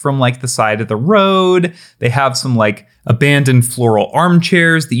couch from like the side of the road. They have some like abandoned floral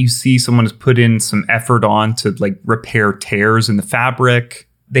armchairs that you see someone has put in some effort on to like repair tears in the fabric.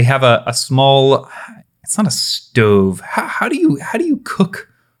 They have a small, it's not a stove. How do you cook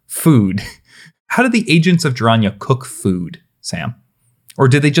food? How do the agents of Dranya cook food, Sam? Or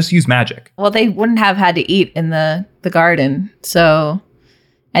did they just use magic? Well, they wouldn't have had to eat in the garden. So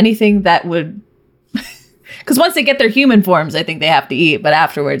anything that would... Because once they get their human forms, I think they have to eat. But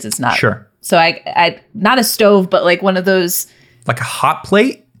afterwards, it's not. Sure. So I not a stove, but like one of those... Like a hot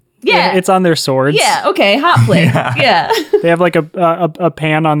plate? Yeah. It's on their swords. Yeah, okay, hot plate. Yeah. They have like a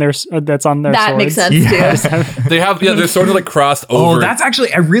pan on their that's on their that swords. makes sense, too. They have, their swords are like crossed over. Oh, that's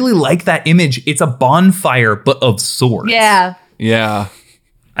actually, I really like that image. It's a bonfire, but of swords. Yeah. Yeah.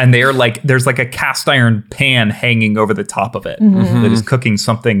 And they're like, there's like a cast iron pan hanging over the top of it that is cooking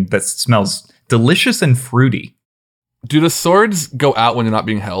something that smells delicious and fruity. Do the swords go out when you're not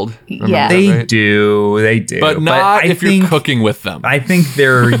being held? Remember Yeah. that, They right? do. But not if you're cooking with them. I think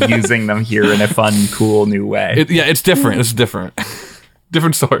they're using them here in a fun, cool new way. It's different. It's different.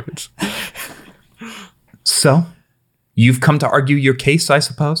 Different swords. So, you've come to argue your case, I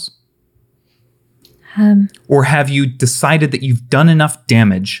suppose? Or have you decided that you've done enough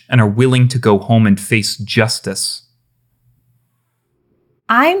damage and are willing to go home and face justice?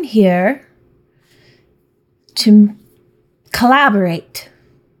 I'm here to collaborate.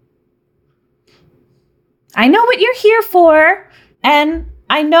 I know what you're here for, and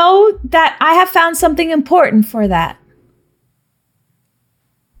I know that I have found something important for that.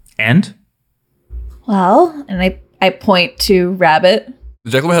 And? Well, and I point to Rabbit.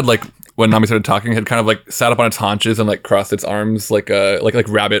 The jackalope had like, when Nami started talking, had kind of like sat up on its haunches and like crossed its arms like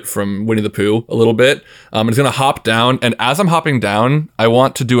Rabbit from Winnie the Pooh a little bit. It's gonna hop down, and as I'm hopping down, I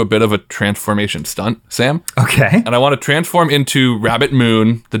want to do a bit of a transformation stunt, Sam. Okay. And I want to transform into Rabbit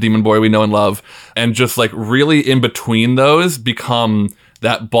Moon, the demon boy we know and love, and just like really in between those become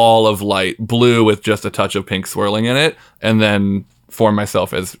that ball of light, blue with just a touch of pink swirling in it, and then form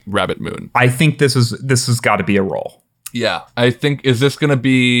myself as Rabbit Moon. I think this has got to be a roll. Yeah, I think, is this gonna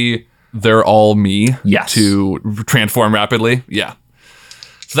be they're all me? Yes. To transform rapidly? Yeah.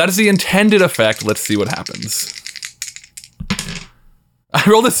 So that is the intended effect. Let's see what happens. I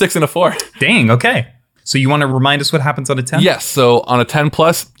rolled a 6 and a 4. Dang, okay. So you want to remind us what happens on a 10? Yes, so on a 10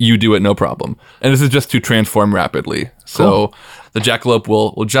 plus, you do it no problem. And this is just to transform rapidly. So the jackalope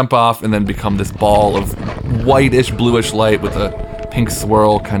will jump off and then become this ball of whitish, bluish light with a pink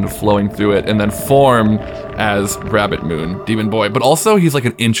swirl kind of flowing through it, and then form as Rabbit Moon, Demon Boy. But also, he's like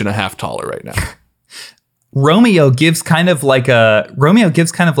an inch and a half taller right now. Romeo gives kind of like a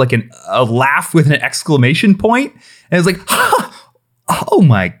laugh with an exclamation point, and it's like, oh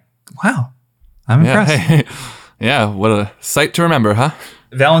my, wow, I'm impressed. Yeah, what a sight to remember, huh?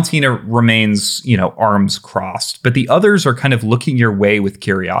 Valentina remains, arms crossed, but the others are kind of looking your way with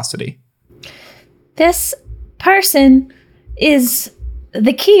curiosity. This person is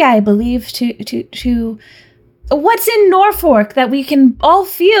the key, I believe, to what's in Norfolk that we can all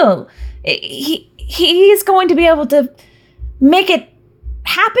feel. He's going to be able to make it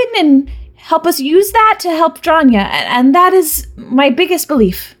happen and help us use that to help Dranya, and that is my biggest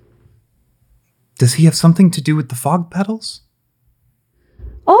belief. Does he have something to do with the fog petals?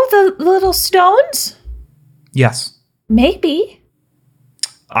 Oh, the little stones? Yes. Maybe.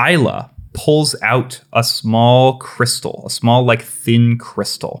 Isla pulls out a small crystal, a small, like, thin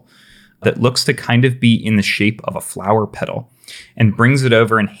crystal that looks to kind of be in the shape of a flower petal, and brings it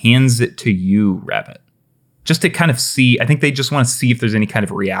over and hands it to you, Rabbit. Just to kind of see, I think they just want to see if there's any kind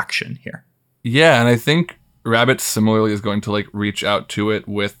of reaction here. Yeah, and I think Rabbit similarly is going to like reach out to it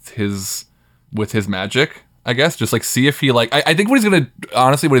with his magic, I guess. Just like see if he like, I think what he's going to,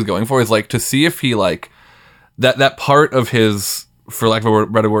 honestly what he's going for is like to see if he like, that part of his for lack of a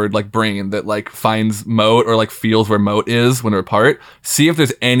better word, like brain that like finds Moat or like feels where Moat is when they're apart. See if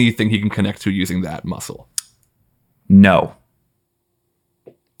there's anything he can connect to using that muscle. No.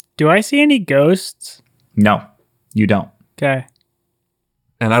 Do I see any ghosts? No, you don't. Okay.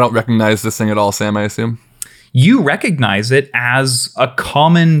 And I don't recognize this thing at all, Sam, I assume. You recognize it as a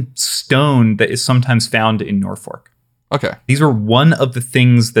common stone that is sometimes found in Norfolk. Okay. These were one of the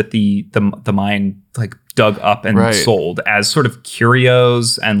things that the mine like dug up and sold as sort of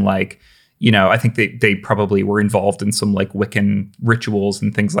curios, and like, you know, I think they probably were involved in some like Wiccan rituals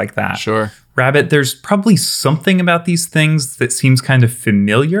and things like that. Sure. Rabbit, there's probably something about these things that seems kind of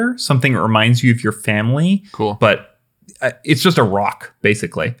familiar, something that reminds you of your family. Cool. But it's just a rock,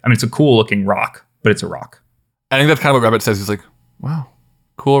 basically. I mean, it's a cool looking rock, but it's a rock. I think that's kind of what Rabbit says. He's like, wow,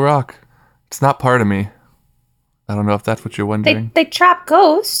 cool rock. It's not part of me. I don't know if that's what you're wondering. They trap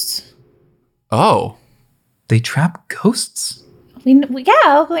ghosts. Oh. They trap ghosts?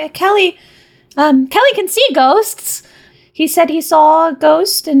 Kelly can see ghosts. He said he saw a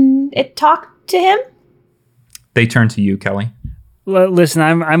ghost and it talked to him. They turn to you, Kelly. Listen,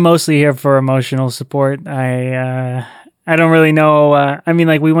 I'm mostly here for emotional support. I don't really know. I mean,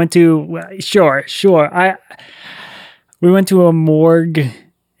 like we went to we went to a morgue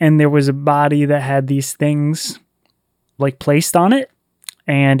and there was a body that had these things like placed on it,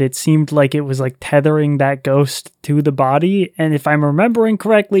 and it seemed like it was like tethering that ghost to the body. And if I'm remembering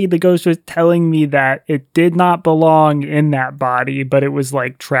correctly, the ghost was telling me that it did not belong in that body, but it was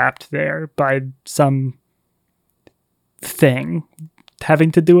like trapped there by some thing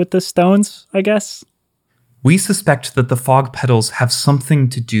having to do with the stones, I guess. We suspect that the fog petals have something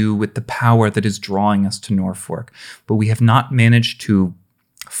to do with the power that is drawing us to Norfolk, but we have not managed to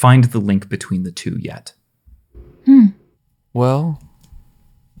find the link between the two yet. Well,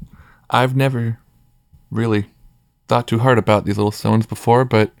 I've never really thought too hard about these little stones before,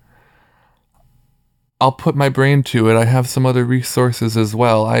 but I'll put my brain to it. I have some other resources as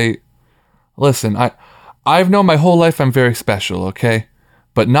well. I've known my whole life I'm very special, okay?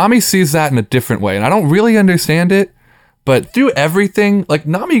 But Nami sees that in a different way, and I don't really understand it. But through everything, like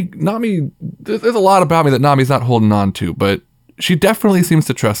Nami, there's a lot about me that Nami's not holding on to, but she definitely seems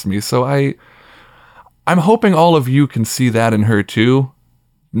to trust me. So I'm hoping all of you can see that in her too.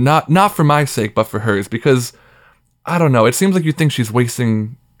 Not for my sake, but for hers, because I don't know. It seems like you think she's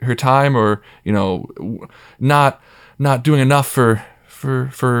wasting her time, or you know, not doing enough for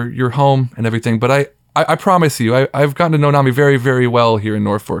your home and everything. But I promise you, I've gotten to know Nami very, very well here in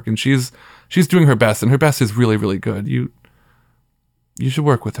Norfolk, and she's doing her best, and her best is really, really good. You should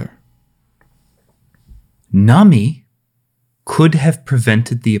work with her. Nami could have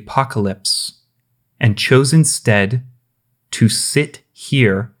prevented the apocalypse and chose instead to sit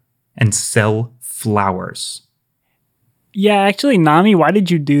here and sell flowers. Yeah, actually, Nami, why did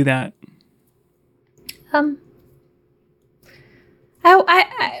you do that? I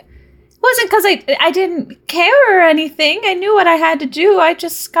wasn't because I didn't care or anything. I knew what I had to do. I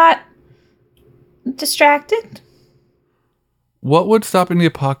just got distracted. What would stopping the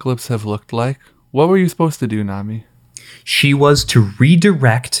apocalypse have looked like? What were you supposed to do, Nami? She was to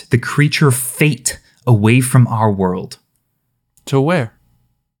redirect the creature fate away from our world. To where?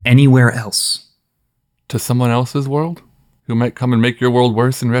 Anywhere else. To someone else's world? Who might come and make your world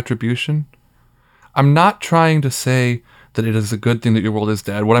worse in retribution? I'm not trying to say that it is a good thing that your world is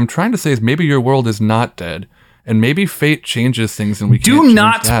dead. What I'm trying to say is maybe your world is not dead, and maybe fate changes things and we can't change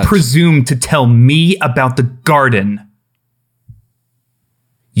that. Do not presume to tell me about the garden.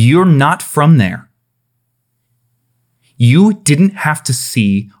 You're not from there. You didn't have to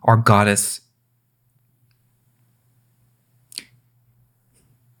see our goddess.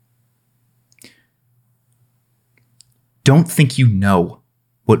 Don't think you know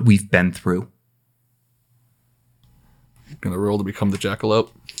what we've been through. Gonna roll to become the jackalope.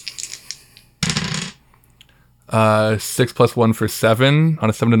 6 + 1 for 7. On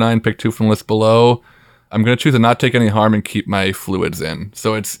a 7 to 9, pick 2 from the list below. I'm gonna choose to not take any harm and keep my fluids in.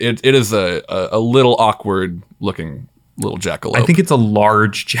 So it is a little awkward looking little jackalope. I think it's a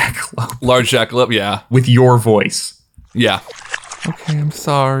large jackalope. Large jackalope, yeah. With your voice. Yeah. Okay, I'm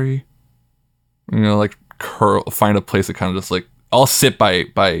sorry. You know, like find a place that kind of just like I'll sit by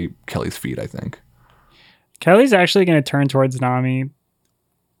Kelly's feet, I think. Kelly's actually going to turn towards Nami.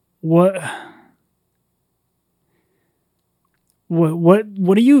 What are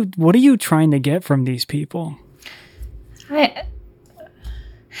you trying to get from these people? I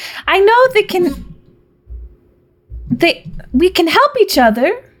know we can help each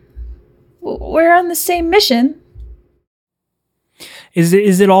other. We're on the same mission. Is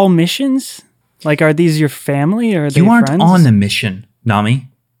it all missions? Like, are these your family or are they You aren't friends? on a mission, Nami.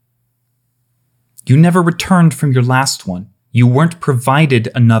 You never returned from your last one. You weren't provided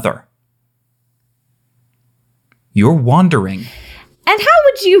another. You're wandering. And how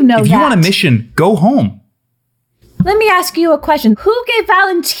would you know that? If you want a mission, go home. Let me ask you a question. Who gave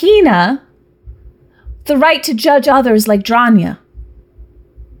Valentina the right to judge others like Dranya?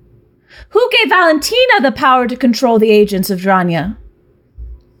 Who gave Valentina the power to control the agents of Dranya?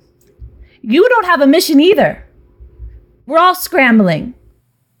 You don't have a mission either. We're all scrambling.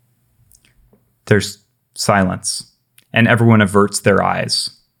 There's silence, and everyone averts their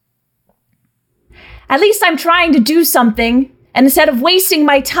eyes. At least I'm trying to do something, and instead of wasting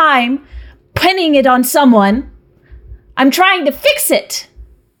my time pinning it on someone, I'm trying to fix it.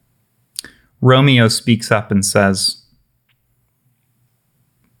 Romeo speaks up and says,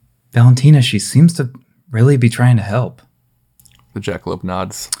 Valentina, she seems to really be trying to help. The jackalope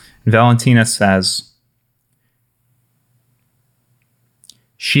nods. Valentina says,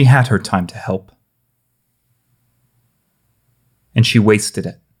 she had her time to help. And she wasted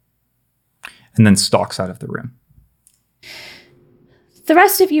it. And then stalks out of the room. The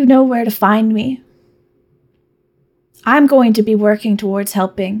rest of you know where to find me. I'm going to be working towards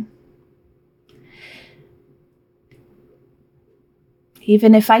helping.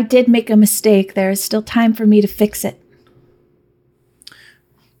 Even if I did make a mistake, there is still time for me to fix it.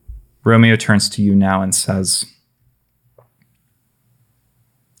 Romeo turns to you now and says,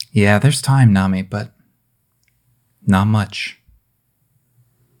 yeah, there's time, Nami, but not much.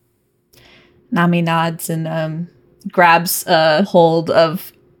 Nami nods and grabs a hold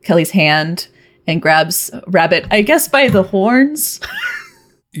of Kelly's hand and grabs Rabbit, I guess, by the horns.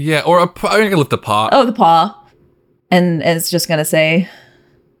 Yeah, or I can lift a paw. Oh, the paw. And is just going to say,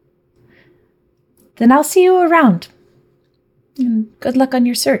 Then I'll see you around. And good luck on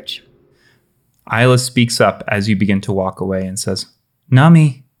your search. Isla speaks up as you begin to walk away and says,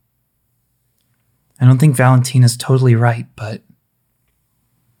 Nami, I don't think Valentina's totally right, but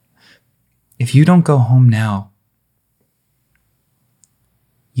if you don't go home now,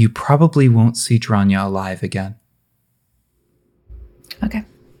 you probably won't see Dranya alive again. okay.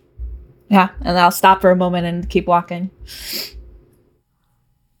 Yeah, and I'll stop for a moment and keep walking.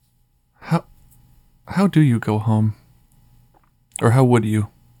 How do you go home? Or how would you?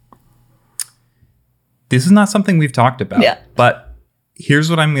 This is not something we've talked about, Yeah. but here's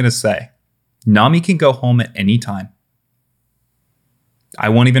what I'm going to say. Nami can go home at any time. I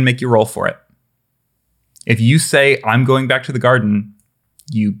won't even make you roll for it. If you say, I'm going back to the garden,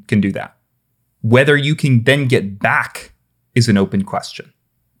 you can do that. Whether you can then get back is an open question.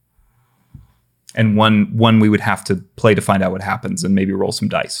 And one we would have to play to find out what happens and maybe roll some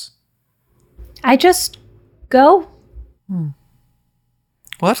dice. I just go. Well,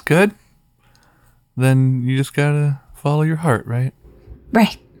 that's good. Then you just gotta follow your heart, right?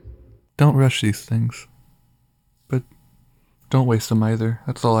 Right. Don't rush these things. But don't waste them either.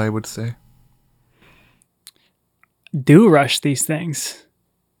 That's all I would say. Do rush these things.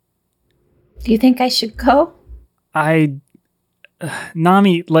 Do you think I should go?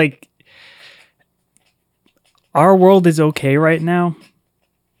 Nami, like, our world is okay right now.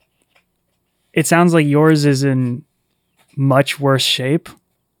 It sounds like yours is in much worse shape.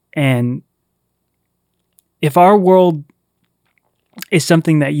 And if our world is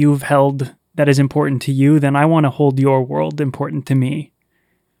something that you've held that is important to you, then I want to hold your world important to me.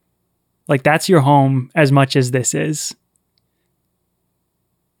 Like, that's your home as much as this is.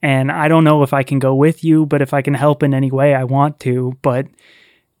 And I don't know if I can go with you, but if I can help in any way, I want to. But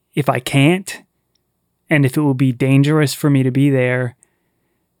if I can't, and if it will be dangerous for me to be there,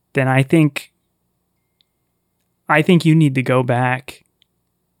 then I think you need to go back.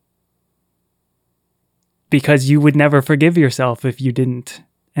 Because you would never forgive yourself if you didn't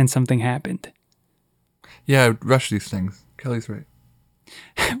and something happened. Yeah, rush these things. Kelly's right.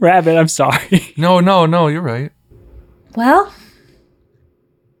 Rabbit, I'm sorry. No, you're right. Well,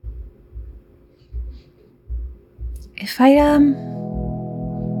 if I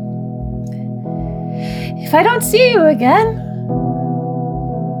don't see you again,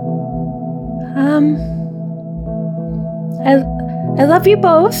 I love you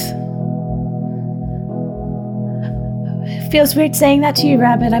both. It feels weird saying that to you,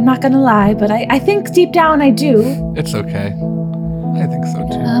 Rabbit. I'm not gonna lie, but I think deep down I do. It's okay. I think so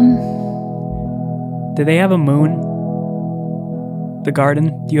too. Do they have a moon? The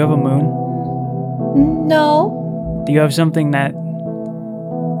garden? Do you have a moon? No. Do you have something that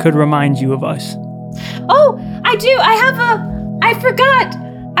could remind you of us? Oh, I do. I forgot.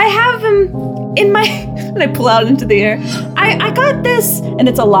 I have in my, and I pull out into the air. I got this. And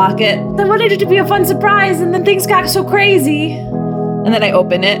it's a locket. I wanted it to be a fun surprise, and then things got so crazy. And then I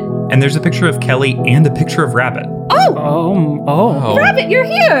open it. And there's a picture of Kelly and a picture of Rabbit. Oh. Rabbit, you're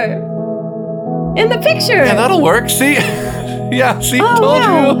here. In the picture. Yeah, that'll work. See? Yeah, see? Oh, Told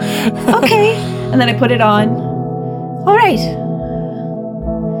wow. you. Okay. And then I put it on. All right.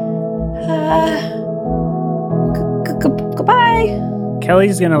 Goodbye.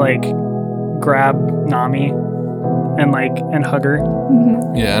 Kelly's gonna like grab Nami and hug her.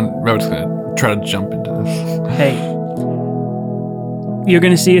 Yeah, and Rabbit's gonna try to jump into this. Hey, you're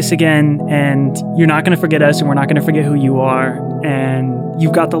gonna see us again, and you're not gonna forget us, and we're not gonna forget who you are. And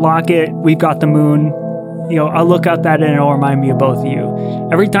you've got the locket, we've got the moon. You know, I'll look up that and it'll remind me of both of you.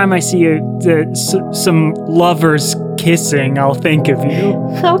 Every time I see some lovers kissing, I'll think of you.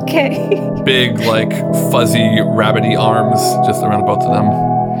 Okay. Big, like, fuzzy, rabbity arms just around both of them.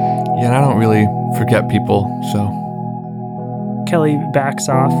 Yeah, and I don't really forget people, so. Kelly backs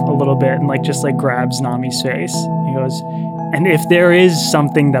off a little bit and just grabs Nami's face. He goes, and if there is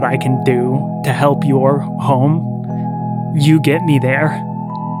something that I can do to help your home, you get me there.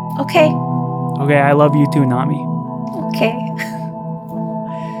 Okay. Okay, I love you too, Nami. Okay.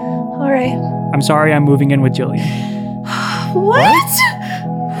 All right. I'm sorry I'm moving in with Jillian. What?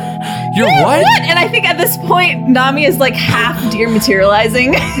 You're what? And I think at this point, Nami is half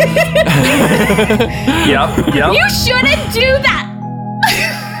dematerializing. Yep. You shouldn't do that.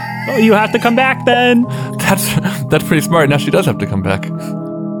 Oh, you have to come back then. That's pretty smart. Now she does have to come back.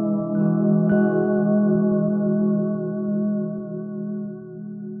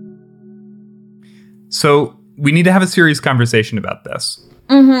 So we need to have a serious conversation about this.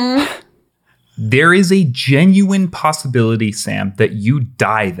 Mm-hmm. There is a genuine possibility, Sam, that you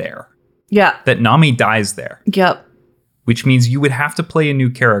die there. Yeah. That Nami dies there. Yep. Which means you would have to play a new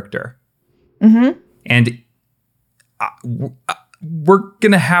character. Mm-hmm. And we're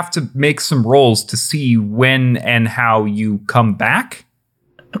going to have to make some rolls to see when and how you come back.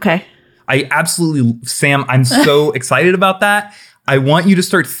 Okay. I absolutely, Sam, I'm so excited about that. I want you to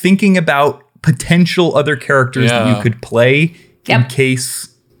start thinking about potential other characters that you could play in case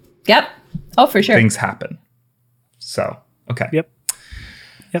Yep. Oh, for sure. things happen. So, okay. Yep.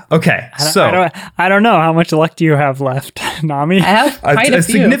 Okay, I don't know. How much luck do you have left, Nami? I have quite a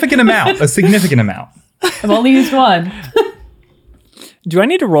few. significant amount. A significant amount. I've only used one. Do I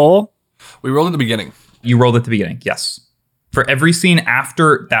need to roll? We rolled at the beginning. You rolled at the beginning, yes. For every scene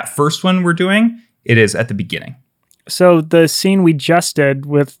after that first one we're doing, it is at the beginning. So the scene we just did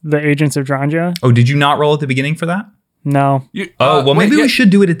with the Agents of Dranja? Oh, did you not roll at the beginning for that? No. Maybe we should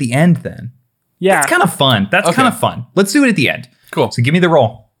do it at the end then. Yeah. That's kind of fun. That's kind of fun. Let's do it at the end. Cool. So give me the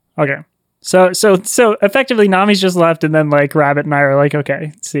roll. Okay. So effectively Nami's just left, and then Rabbit and I are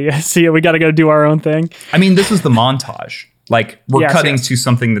okay, see ya. We got to go do our own thing. I mean, this is the montage. We're Yes, cutting yes. to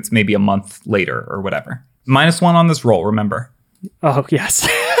something that's maybe a month later or whatever. -1 on this roll, remember? Oh, yes.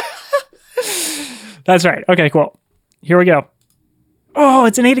 That's right. Okay, cool. Here we go. Oh,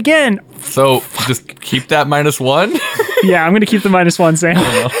 it's an 8 again. So just keep that -1. Yeah, I'm going to keep the -1, Sam.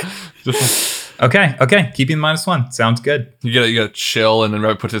 Okay. Keeping -1. Sounds good. You gotta chill, and then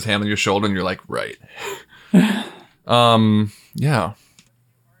Rabbit puts his hand on your shoulder, and you're like, right. Yeah.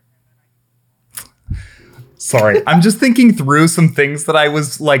 Sorry. I'm just thinking through some things that I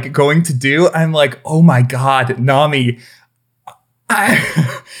was going to do. I'm oh my God, Nami.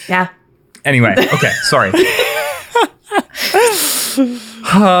 Yeah. Anyway, okay, sorry.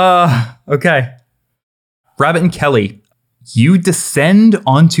 Okay. Rabbit and Kelly, you descend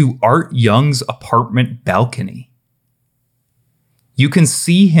onto Art Young's apartment balcony. You can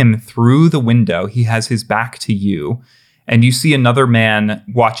see him through the window. He has his back to you, and you see another man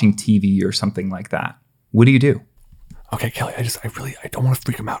watching TV or something like that. What do you do? Okay, Kelly, I don't want to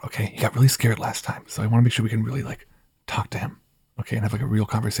freak him out, okay? He got really scared last time, so I want to make sure we can really, talk to him, okay, and have, a real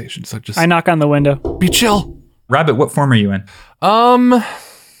conversation. So just... I knock on the window. Be chill! Rabbit, what form are you in?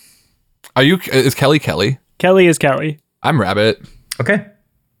 Is Kelly Kelly? Kelly is Kelly. I'm Rabbit. Okay.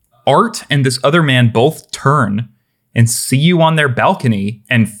 Art and this other man both turn and see you on their balcony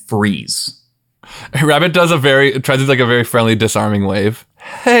and freeze. Rabbit tries to do a very friendly, disarming wave.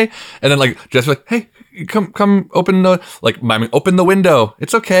 Hey, and then just hey, come open the open the window.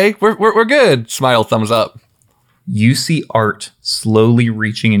 It's okay. We're good. Smile, thumbs up. You see Art slowly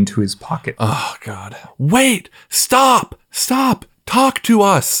reaching into his pocket. Oh God! Wait! Stop! Talk to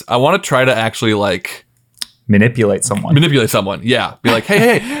us. I want to try to actually Manipulate someone. Yeah, be like,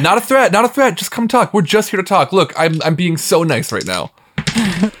 hey, not a threat. Just come talk. We're just here to talk. Look, I'm being so nice right now.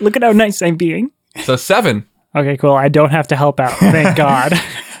 Look at how nice I'm being. So 7. Okay, cool. I don't have to help out. Thank God.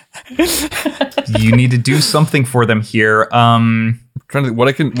 You need to do something for them here. Trying to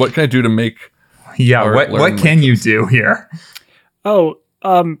what can I do to make? Yeah, Art what learn can like you this? do here? Oh,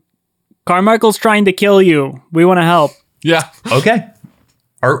 Carmichael's trying to kill you. We want to help. Yeah. Okay.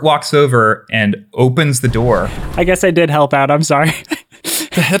 Art walks over and opens the door, I guess I did help out. I'm sorry.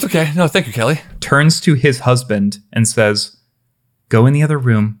 That's okay. No, thank you, Kelly. turns to his husband and says, "Go in the other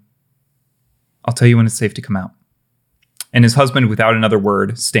room. I'll tell you when it's safe to come out." And his husband, without another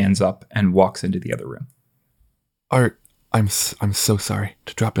word, stands up and walks into the other room. Art, I'm so sorry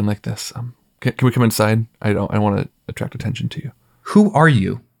to drop in like this. Can we come inside? I want to attract attention to you. Who are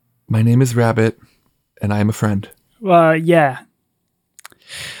you? My name is Rabbit, and I am a friend. Yeah.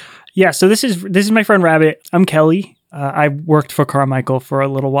 Yeah, so this is my friend Rabbit. I'm Kelly. I worked for Carmichael for a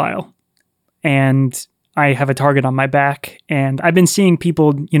little while, and I have a target on my back, and I've been seeing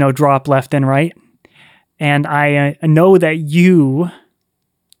people, drop left and right, and I know that you...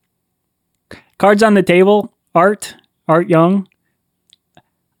 Cards on the table, Art Young.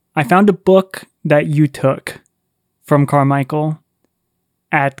 I found a book that you took from Carmichael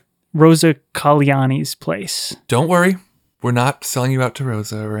at Rosa Kalyani's place. Don't worry. We're not selling you out to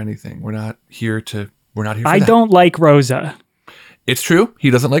Rosa or anything. We're not here for I that. don't like Rosa. It's true. He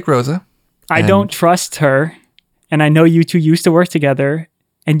doesn't like Rosa. I don't trust her. And I know you two used to work together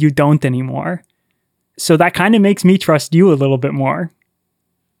and you don't anymore. So that kind of makes me trust you a little bit more.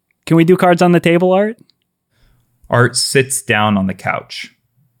 Can we do cards on the table, Art? Art sits down on the couch.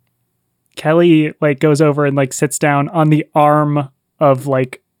 Kelly goes over and sits down on the arm of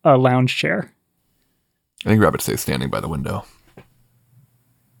a lounge chair. I think Rabbit stays standing by the window.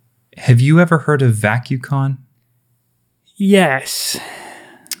 Have you ever heard of VacuCon? Yes.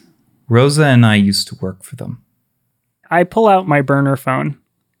 Rosa and I used to work for them. I pull out my burner phone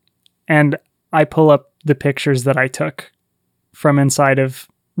and I pull up the pictures that I took from inside of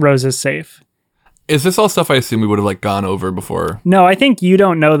Rosa's safe. Is this all stuff I assume we would have gone over before? No, I think you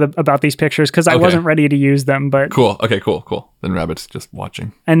don't know about these pictures because I Okay. wasn't ready to use them. But Cool. Okay, cool. Then Rabbit's just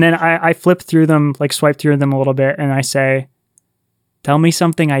watching. And then I flip through them, swipe through them a little bit, and I say, "Tell me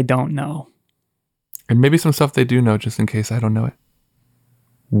something I don't know." And maybe some stuff they do know just in case I don't know it.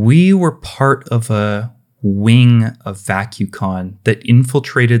 We were part of a wing of VacuCon that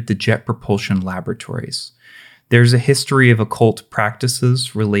infiltrated the Jet Propulsion Laboratories. There's a history of occult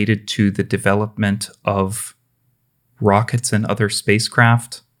practices related to the development of rockets and other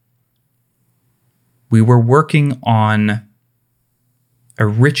spacecraft. We were working on a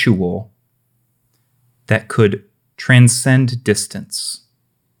ritual that could transcend distance.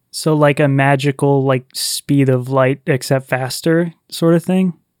 So a magical speed of light except faster sort of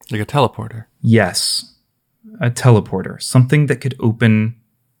thing. Like a teleporter. Yes, a teleporter, something that could open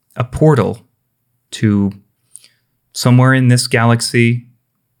a portal to somewhere in this galaxy,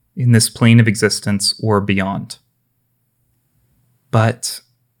 in this plane of existence, or beyond. But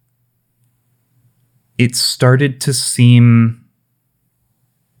it started to seem...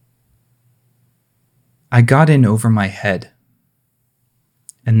 I got in over my head.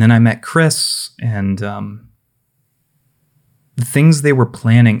 And then I met Chris, and the things they were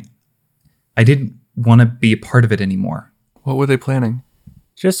planning, I didn't want to be a part of it anymore. What were they planning?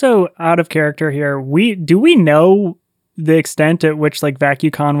 Just so out of character here, do we know the extent at which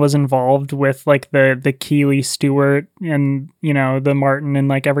VacuCon was involved with the Keeley Stewart and the Martin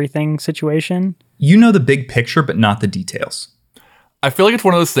and everything situation? You know the big picture, but not the details. I feel like it's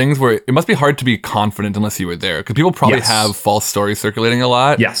one of those things where it must be hard to be confident unless you were there, because people probably Yes. have false stories circulating a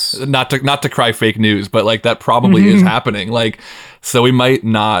lot. Yes. Not to cry fake news, but that probably is happening. So we might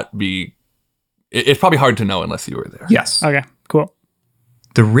not be. It's probably hard to know unless you were there. Yes. Okay, cool.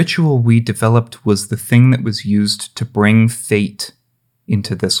 The ritual we developed was the thing that was used to bring fate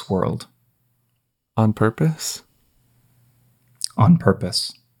into this world. On purpose? On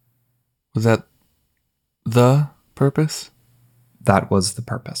purpose. Was that the purpose? That was the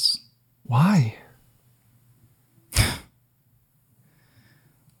purpose. Why?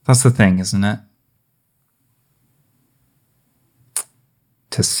 That's the thing, isn't it?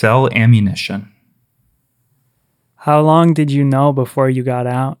 To sell ammunition. How long did you know before you got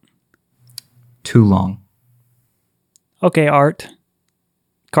out? Too long. Okay, Art.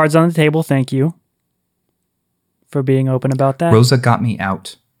 Cards on the table, thank you for being open about that. Rosa got me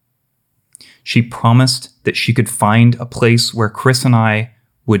out. She promised that she could find a place where Chris and I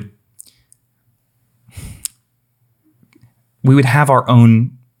would have our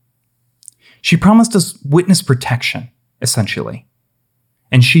own... She promised us witness protection, essentially.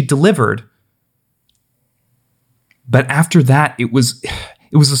 And she delivered. But after that, it was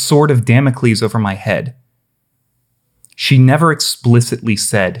a sword of Damocles over my head. She never explicitly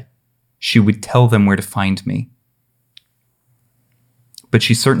said, she would tell them where to find me. But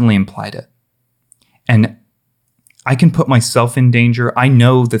she certainly implied it. And I can put myself in danger. I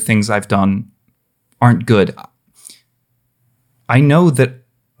know the things I've done aren't good. I know that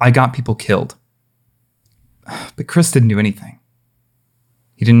I got people killed. But Chris didn't do anything.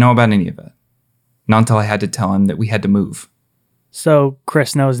 He didn't know about any of it. Not until I had to tell him that we had to move. So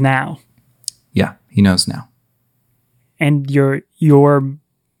Chris knows now. Yeah, he knows now. And you're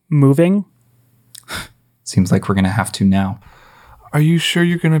moving? Seems like we're going to have to now. Are you sure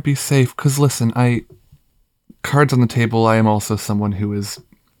you're going to be safe? Because listen, cards on the table, I am also someone who is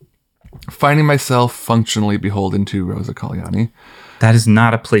finding myself functionally beholden to Rosa Kalyani. That is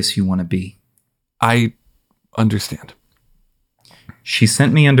not a place you want to be. I understand. She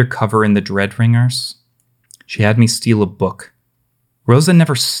sent me undercover in the Dreadringers. She had me steal a book. Rosa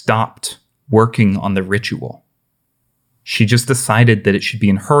never stopped working on the ritual. She just decided that it should be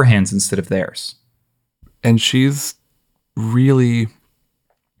in her hands instead of theirs. And she's really,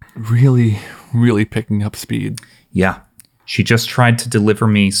 really, really picking up speed. Yeah. She just tried to deliver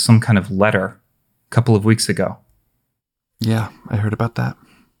me some kind of letter a couple of weeks ago. Yeah, I heard about that.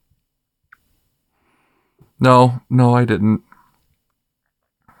 No, I didn't.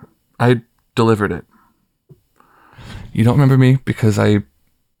 I delivered it. You don't remember me because I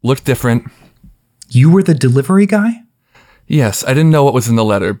looked different. You were the delivery guy? Yes, I didn't know what was in the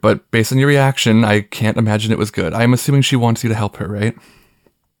letter, but based on your reaction, I can't imagine it was good. I'm assuming she wants you to help her, right?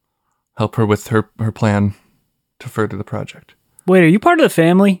 Help her with her plan to further the project. Wait, are you part of the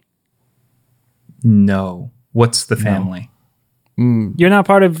family? No. What's the family? No. You're not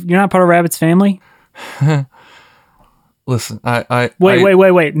part of Rabbit's family? Listen, I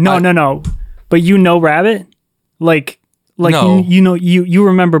Wait. No. But you know Rabbit? Like No. you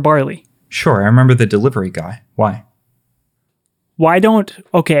remember Barley. Sure, I remember the delivery guy. Why?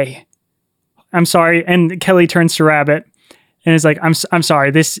 Okay. I'm sorry. And Kelly turns to Rabbit and is like, I'm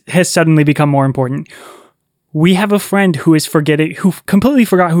sorry. This has suddenly become more important. We have a friend who completely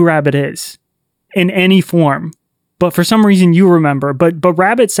forgot who Rabbit is in any form. But for some reason you remember. But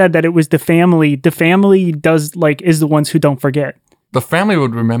Rabbit said that it was the family. The family is the ones who don't forget. The family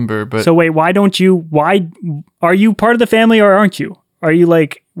would remember, but... So wait, why are you part of the family or aren't you? Are you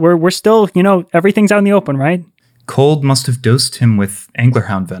we're still, everything's out in the open, right? Cold must have dosed him with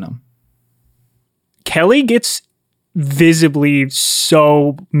anglerhound venom. Kelly gets visibly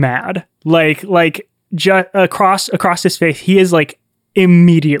so mad. Just across his face, he is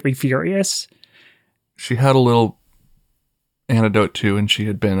immediately furious. She had a little antidote too, and she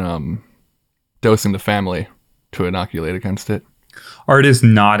had been dosing the family to inoculate against it. Art is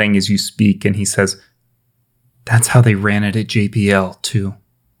nodding as you speak, and he says, "That's how they ran it at JPL, too.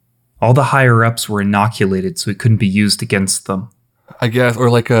 All the higher-ups were inoculated, so it couldn't be used against them." I guess, or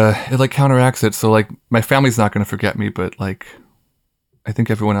it counteracts it, so my family's not going to forget me, but I think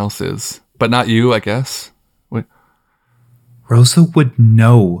everyone else is. But not you, I guess. What? Rosa would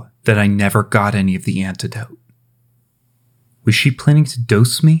know that I never got any of the antidote. Was she planning to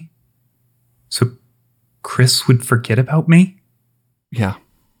dose me? So Chris would forget about me? Yeah.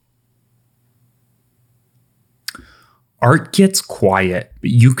 Art gets quiet,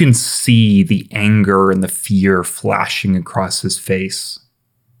 but you can see the anger and the fear flashing across his face.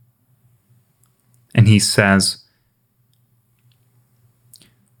 And he says,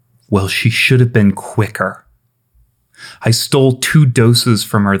 "Well, she should have been quicker. I stole 2 doses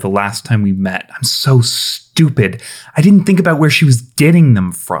from her the last time we met. I'm so stupid. I didn't think about where she was getting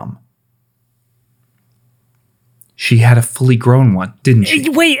them from. She had a fully grown one, didn't she?"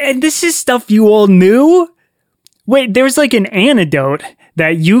 Wait, and this is stuff you all knew? Wait, there's an antidote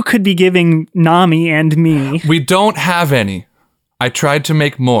that you could be giving Nami and me. We don't have any. I tried to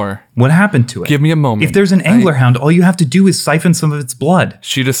make more. What happened to it? Give me a moment. If there's an anglerhound, all you have to do is siphon some of its blood.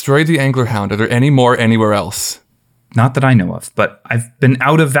 She destroyed the anglerhound. Are there any more anywhere else? Not that I know of, but I've been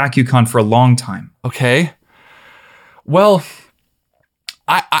out of VacuCon for a long time. Okay. Well,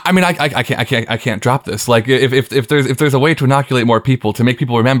 I can't drop this. If there's a way to inoculate more people, to make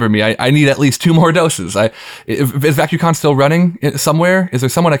people remember me, I need at least 2 more doses. Is VacuCon still running somewhere? Is there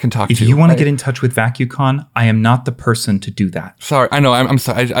someone I can talk to? If you want to get in touch with VacuCon, I am not the person to do that. Sorry, I know. I'm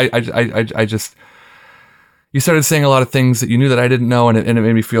sorry. I just you started saying a lot of things that you knew that I didn't know, and it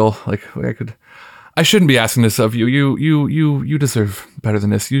made me feel like I shouldn't be asking this of you. You deserve better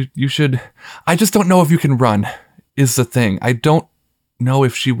than this. You should. I just don't know if you can run. Is the thing. I don't know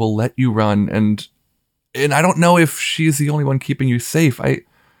if she will let you run, and I don't know if she's the only one keeping you safe.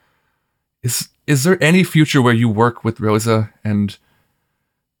 Is there any future where you work with Rosa and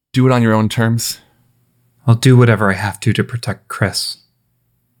do it on your own terms? I'll do whatever I have to protect Chris.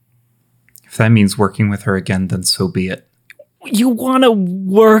 If that means working with her again, then so be it. You want to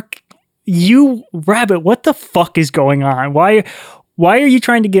work? You, Rabbit, what the fuck is going on? Why are you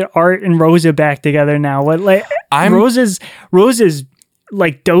trying to get Art and Rosa back together now? What, like, Rosa's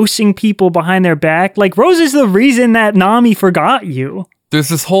like dosing people behind their back. Like, Rosa's the reason that Nami forgot you. There's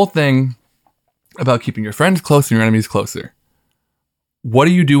this whole thing about keeping your friends close and your enemies closer. What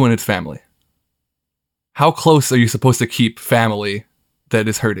do you do when it's family? How close are you supposed to keep family that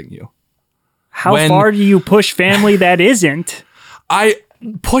is hurting you? How far do you push family that isn't? I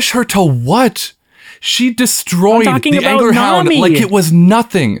push her to what? She destroyed the about Angler Hound Nami. like it was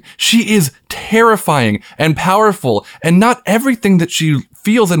nothing. She is terrifying and powerful, and not everything that she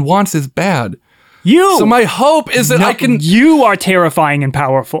feels and wants is bad. So my hope is that I can... You are terrifying and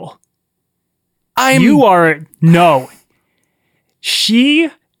powerful. She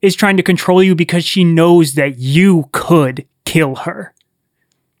is trying to control you because she knows that you could kill her.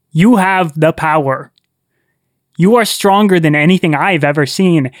 You have the power. You are stronger than anything I've ever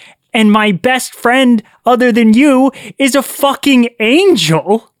seen. And my best friend, other than you, is a fucking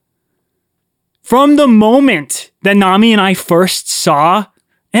angel. From the moment that Nami and I first saw,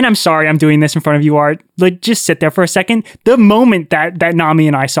 and I'm sorry I'm doing this in front of you, Art, like, just sit there for a second. The moment that Nami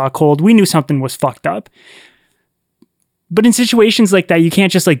and I saw Cold, we knew something was fucked up. But in situations like that, you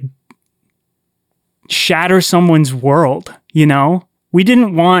can't just, like, shatter someone's world, you know? We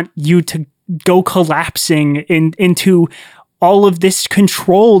didn't want you to go collapsing into all of this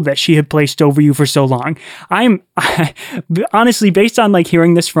control that she had placed over you for so long. Honestly, based on like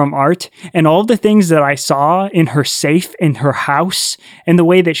hearing this from Art and all the things that I saw in her safe, in her house, and the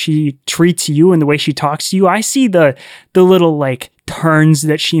way that she treats you and the way she talks to you, I see the little like turns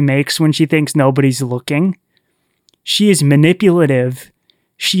that she makes when she thinks nobody's looking. She is manipulative.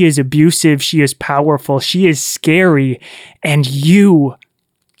 She is abusive. She is powerful. She is scary. And you,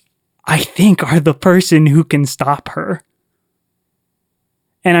 I think, are the person who can stop her.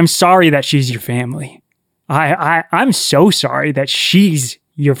 And I'm sorry that she's your family. I'm so sorry that she's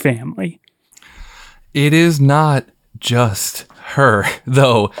your family. It is not just her,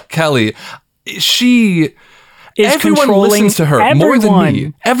 though, Kelly. Everyone listens to her more than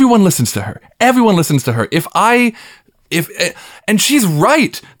me. Everyone listens to her. Everyone listens to her. And she's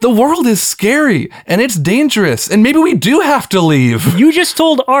right. The world is scary and it's dangerous. And maybe we do have to leave. You just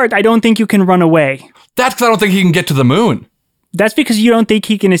told Art, I don't think you can run away. That's because I don't think he can get to the moon. That's because you don't think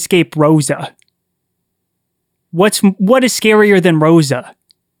he can escape Rosa. What is scarier than Rosa?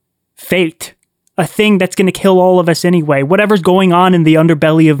 Fate. A thing that's going to kill all of us anyway. Whatever's going on in the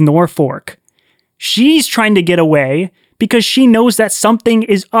underbelly of Norfolk. She's trying to get away because she knows that something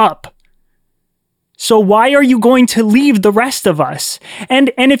is up. So why are you going to leave the rest of us?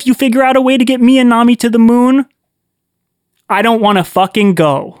 And if you figure out a way to get me and Nami to the moon, I don't want to fucking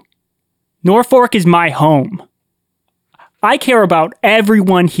go. Norfolk is my home. I care about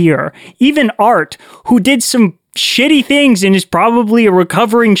everyone here, even Art, who did some shitty things and is probably a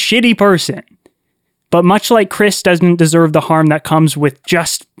recovering shitty person. But much like Chris doesn't deserve the harm that comes with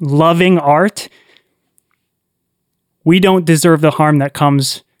just loving Art, we don't deserve the harm that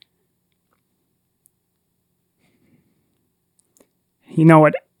comes. You know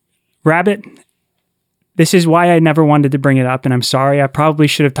what, Rabbit? This is why I never wanted to bring it up, and I'm sorry. I probably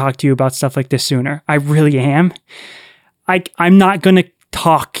should have talked to you about stuff like this sooner. I really am. I'm not going to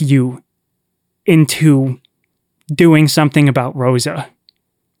talk you into doing something about Rosa.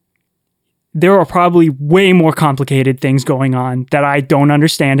 There are probably way more complicated things going on that I don't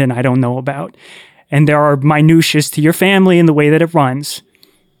understand and I don't know about. And there are minutiae to your family and the way that it runs.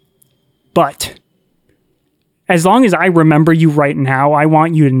 But as long as I remember you right now, I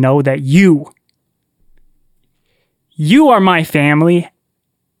want you to know that you are my family.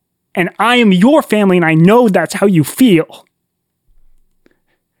 And I am your family, and I know that's how you feel.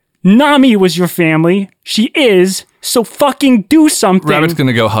 Nami was your family. She is. So fucking do something. Rabbit's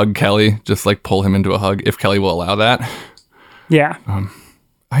gonna go hug Kelly. Just like pull him into a hug if Kelly will allow that. Yeah.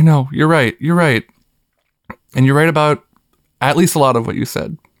 I know. You're right. You're right. And you're right about at least a lot of what you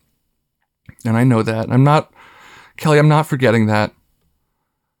said. And I know that. Kelly, I'm not forgetting that.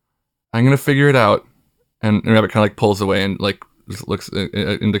 I'm gonna figure it out. And Rabbit kind of like pulls away and like just looks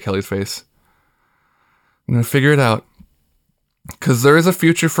into Kelly's face. I'm gonna figure it out, because there is a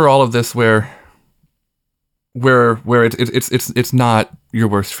future for all of this where it's not your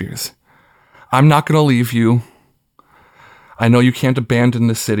worst fears. I'm not gonna leave you. I know you can't abandon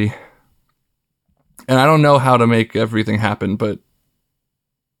the city, and I don't know how to make everything happen, but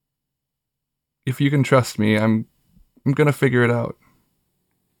if you can trust me, I'm gonna figure it out.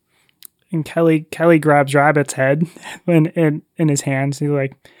 And Kelly grabs Rabbit's head in his hands. He's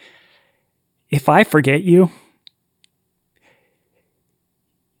like, if I forget you,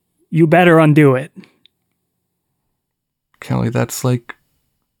 you better undo it. Kelly, that's like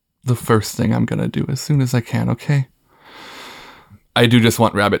the first thing I'm gonna do as soon as I can, okay? I do just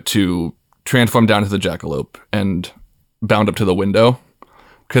want Rabbit to transform down to the jackalope and bound up to the window,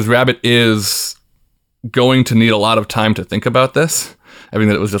 because Rabbit is going to need a lot of time to think about this.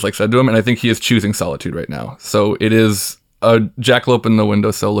 Everything that was just like said to him, and I think he is choosing solitude right now. So it is a jackalope in the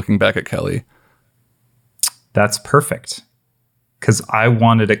windowsill looking back at Kelly. That's perfect. Because I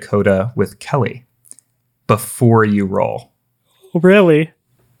wanted a coda with Kelly before you roll. Really?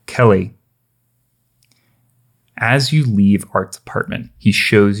 Kelly, as you leave Art's apartment, he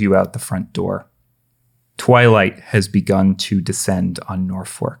shows you out the front door. Twilight has begun to descend on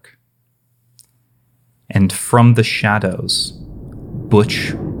Norfolk. And from the shadows,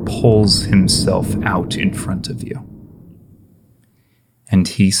 Butch pulls himself out in front of you. And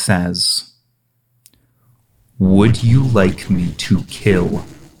he says, "Would you like me to kill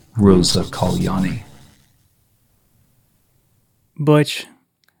Rosa Kalyani?" Butch,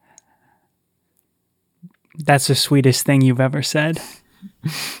 that's the sweetest thing you've ever said.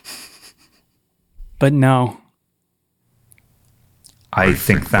 But no. I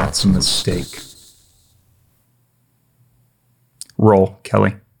think that's a mistake. Roll,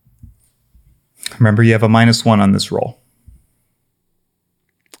 Kelly. Remember, you have a -1 on this roll.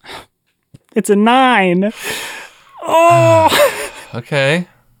 It's a 9. Oh! Okay.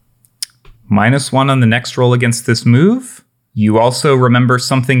 -1 on the next roll against this move. You also remember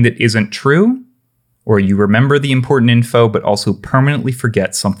something that isn't true, or you remember the important info but also permanently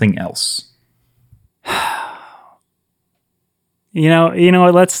forget something else. You know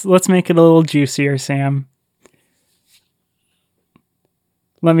what? Let's make it a little juicier, Sam.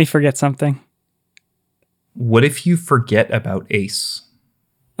 Let me forget something. What if you forget about Ace?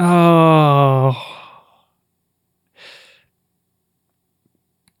 Oh.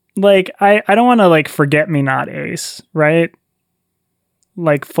 Like, I don't want to, like, forget me not Ace, right?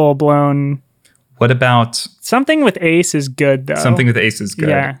 Like, full-blown... What about... Something with Ace is good, though. Something with Ace is good.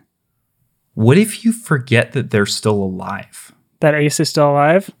 Yeah. What if you forget that they're still alive? That Ace is still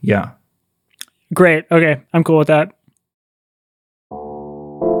alive? Yeah. Great. Okay, I'm cool with that.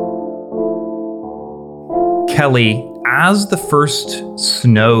 Kelly, as the first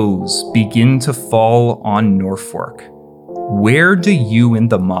snows begin to fall on Norfolk, where do you and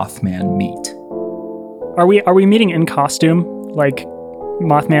the Mothman meet? Are we meeting in costume, like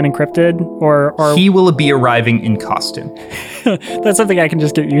Mothman encrypted, or He will be arriving in costume. That's something I can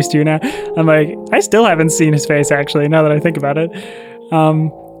just get used to now. I'm like, I still haven't seen his face actually. Now that I think about it,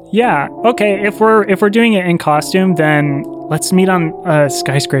 yeah, okay. If we're doing it in costume, then let's meet on a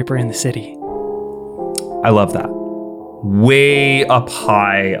skyscraper in the city. I love that. Way up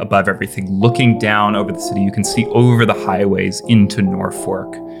high above everything, looking down over the city, you can see over the highways into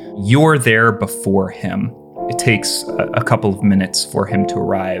Norfolk. You're there before him. It takes a couple of minutes for him to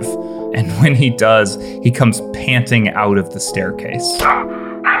arrive. And when he does, he comes panting out of the staircase.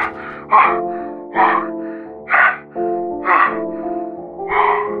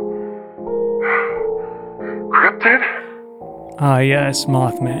 Cryptid? Ah, yes,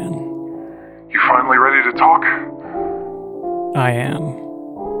 Mothman. You finally ready to talk? I am.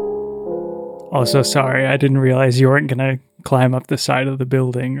 Also, sorry, I didn't realize you weren't gonna climb up the side of the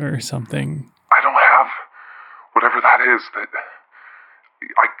building or something. I don't have whatever that is that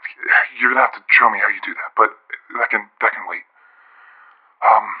you're gonna have to show me how you do that, but that can wait.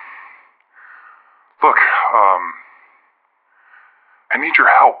 Look, I need your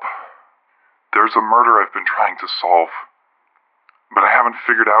help. There's a murder I've been trying to solve, but I haven't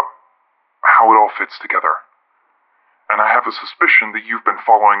figured out how it all fits together. And I have a suspicion that you've been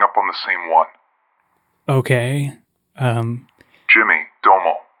following up on the same one. Okay. Jimmy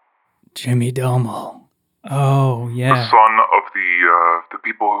Domal. Jimmy Domal. Oh, yeah. The son of the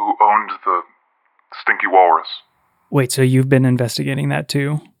people who owned the Stinky Walrus. Wait, so you've been investigating that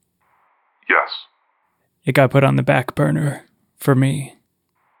too? Yes. It got put on the back burner for me.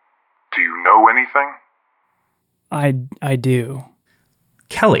 Do you know anything? I do.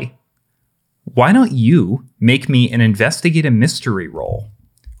 Kelly, why don't you make me an investigate a mystery roll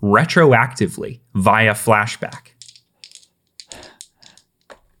retroactively via flashback?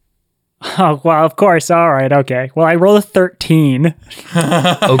 Oh, well, of course. All right. Okay. Well, I rolled a 13.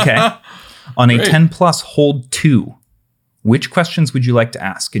 Okay. On a 10 plus, hold 2. Which questions would you like to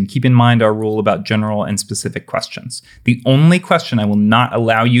ask? And keep in mind our rule about general and specific questions. The only question I will not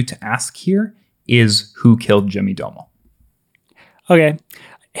allow you to ask here is who killed Jimmy Domal? Okay.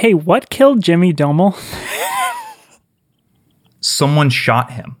 Hey, what killed Jimmy Domal? Someone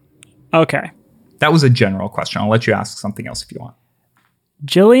shot him. Okay. That was a general question. I'll let you ask something else if you want.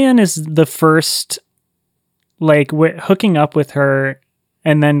 Jillian is the first, like, hooking up with her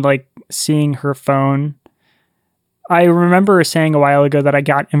and then, like, seeing her phone. I remember saying a while ago that I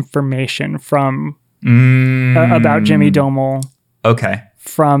got information from about Jimmy Domel. Okay.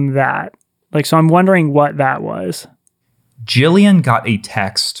 From that. Like, so I'm wondering what that was. Jillian got a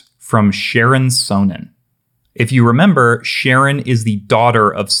text from Sharon Sonnen. If you remember, Sharon is the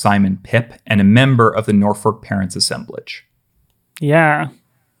daughter of Simon Pip and a member of the Norfolk Parents Assemblage. Yeah.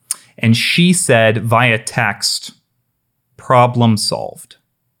 And she said via text, problem solved,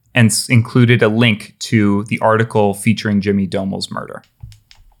 and included a link to the article featuring Jimmy Domel's murder.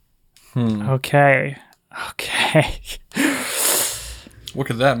 Okay. What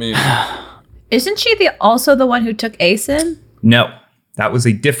could that mean? Isn't she also the one who took Ace in? No, that was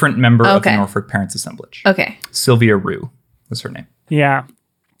a different member of the Norfolk Parents Assemblage. Okay. Sylvia Rue was her name. Yeah.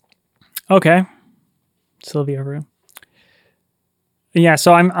 Okay. Sylvia Rue. Yeah,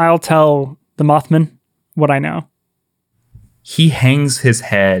 so I'll tell the Mothman what I know. He hangs his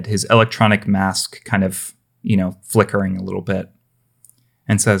head, his electronic mask kind of, flickering a little bit,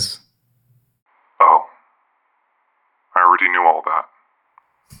 and says, Oh, I already knew all that.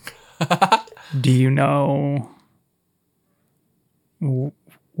 Do you know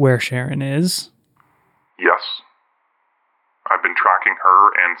where Sharon is? Yes. I've been tracking her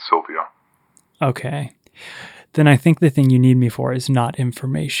and Sylvia. Okay. Then I think the thing you need me for is not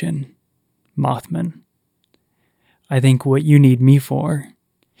information, Mothman. I think what you need me for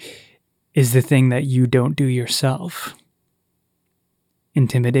is the thing that you don't do yourself.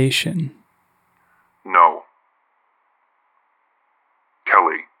 Intimidation. No.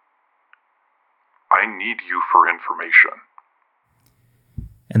 Kelly, I need you for information.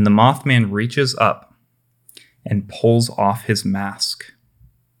 and the Mothman reaches up and pulls off his mask.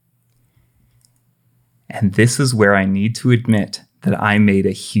 And this is where I need to admit that I made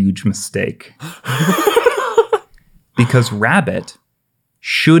a huge mistake. Because Rabbit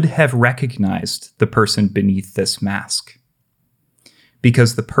should have recognized the person beneath this mask.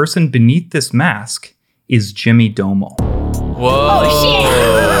 Because the person beneath this mask is Jimmy Domel. Whoa.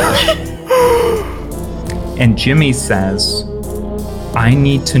 Oh, shit. And Jimmy says, I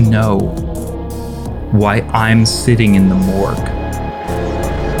need to know why I'm sitting in the morgue.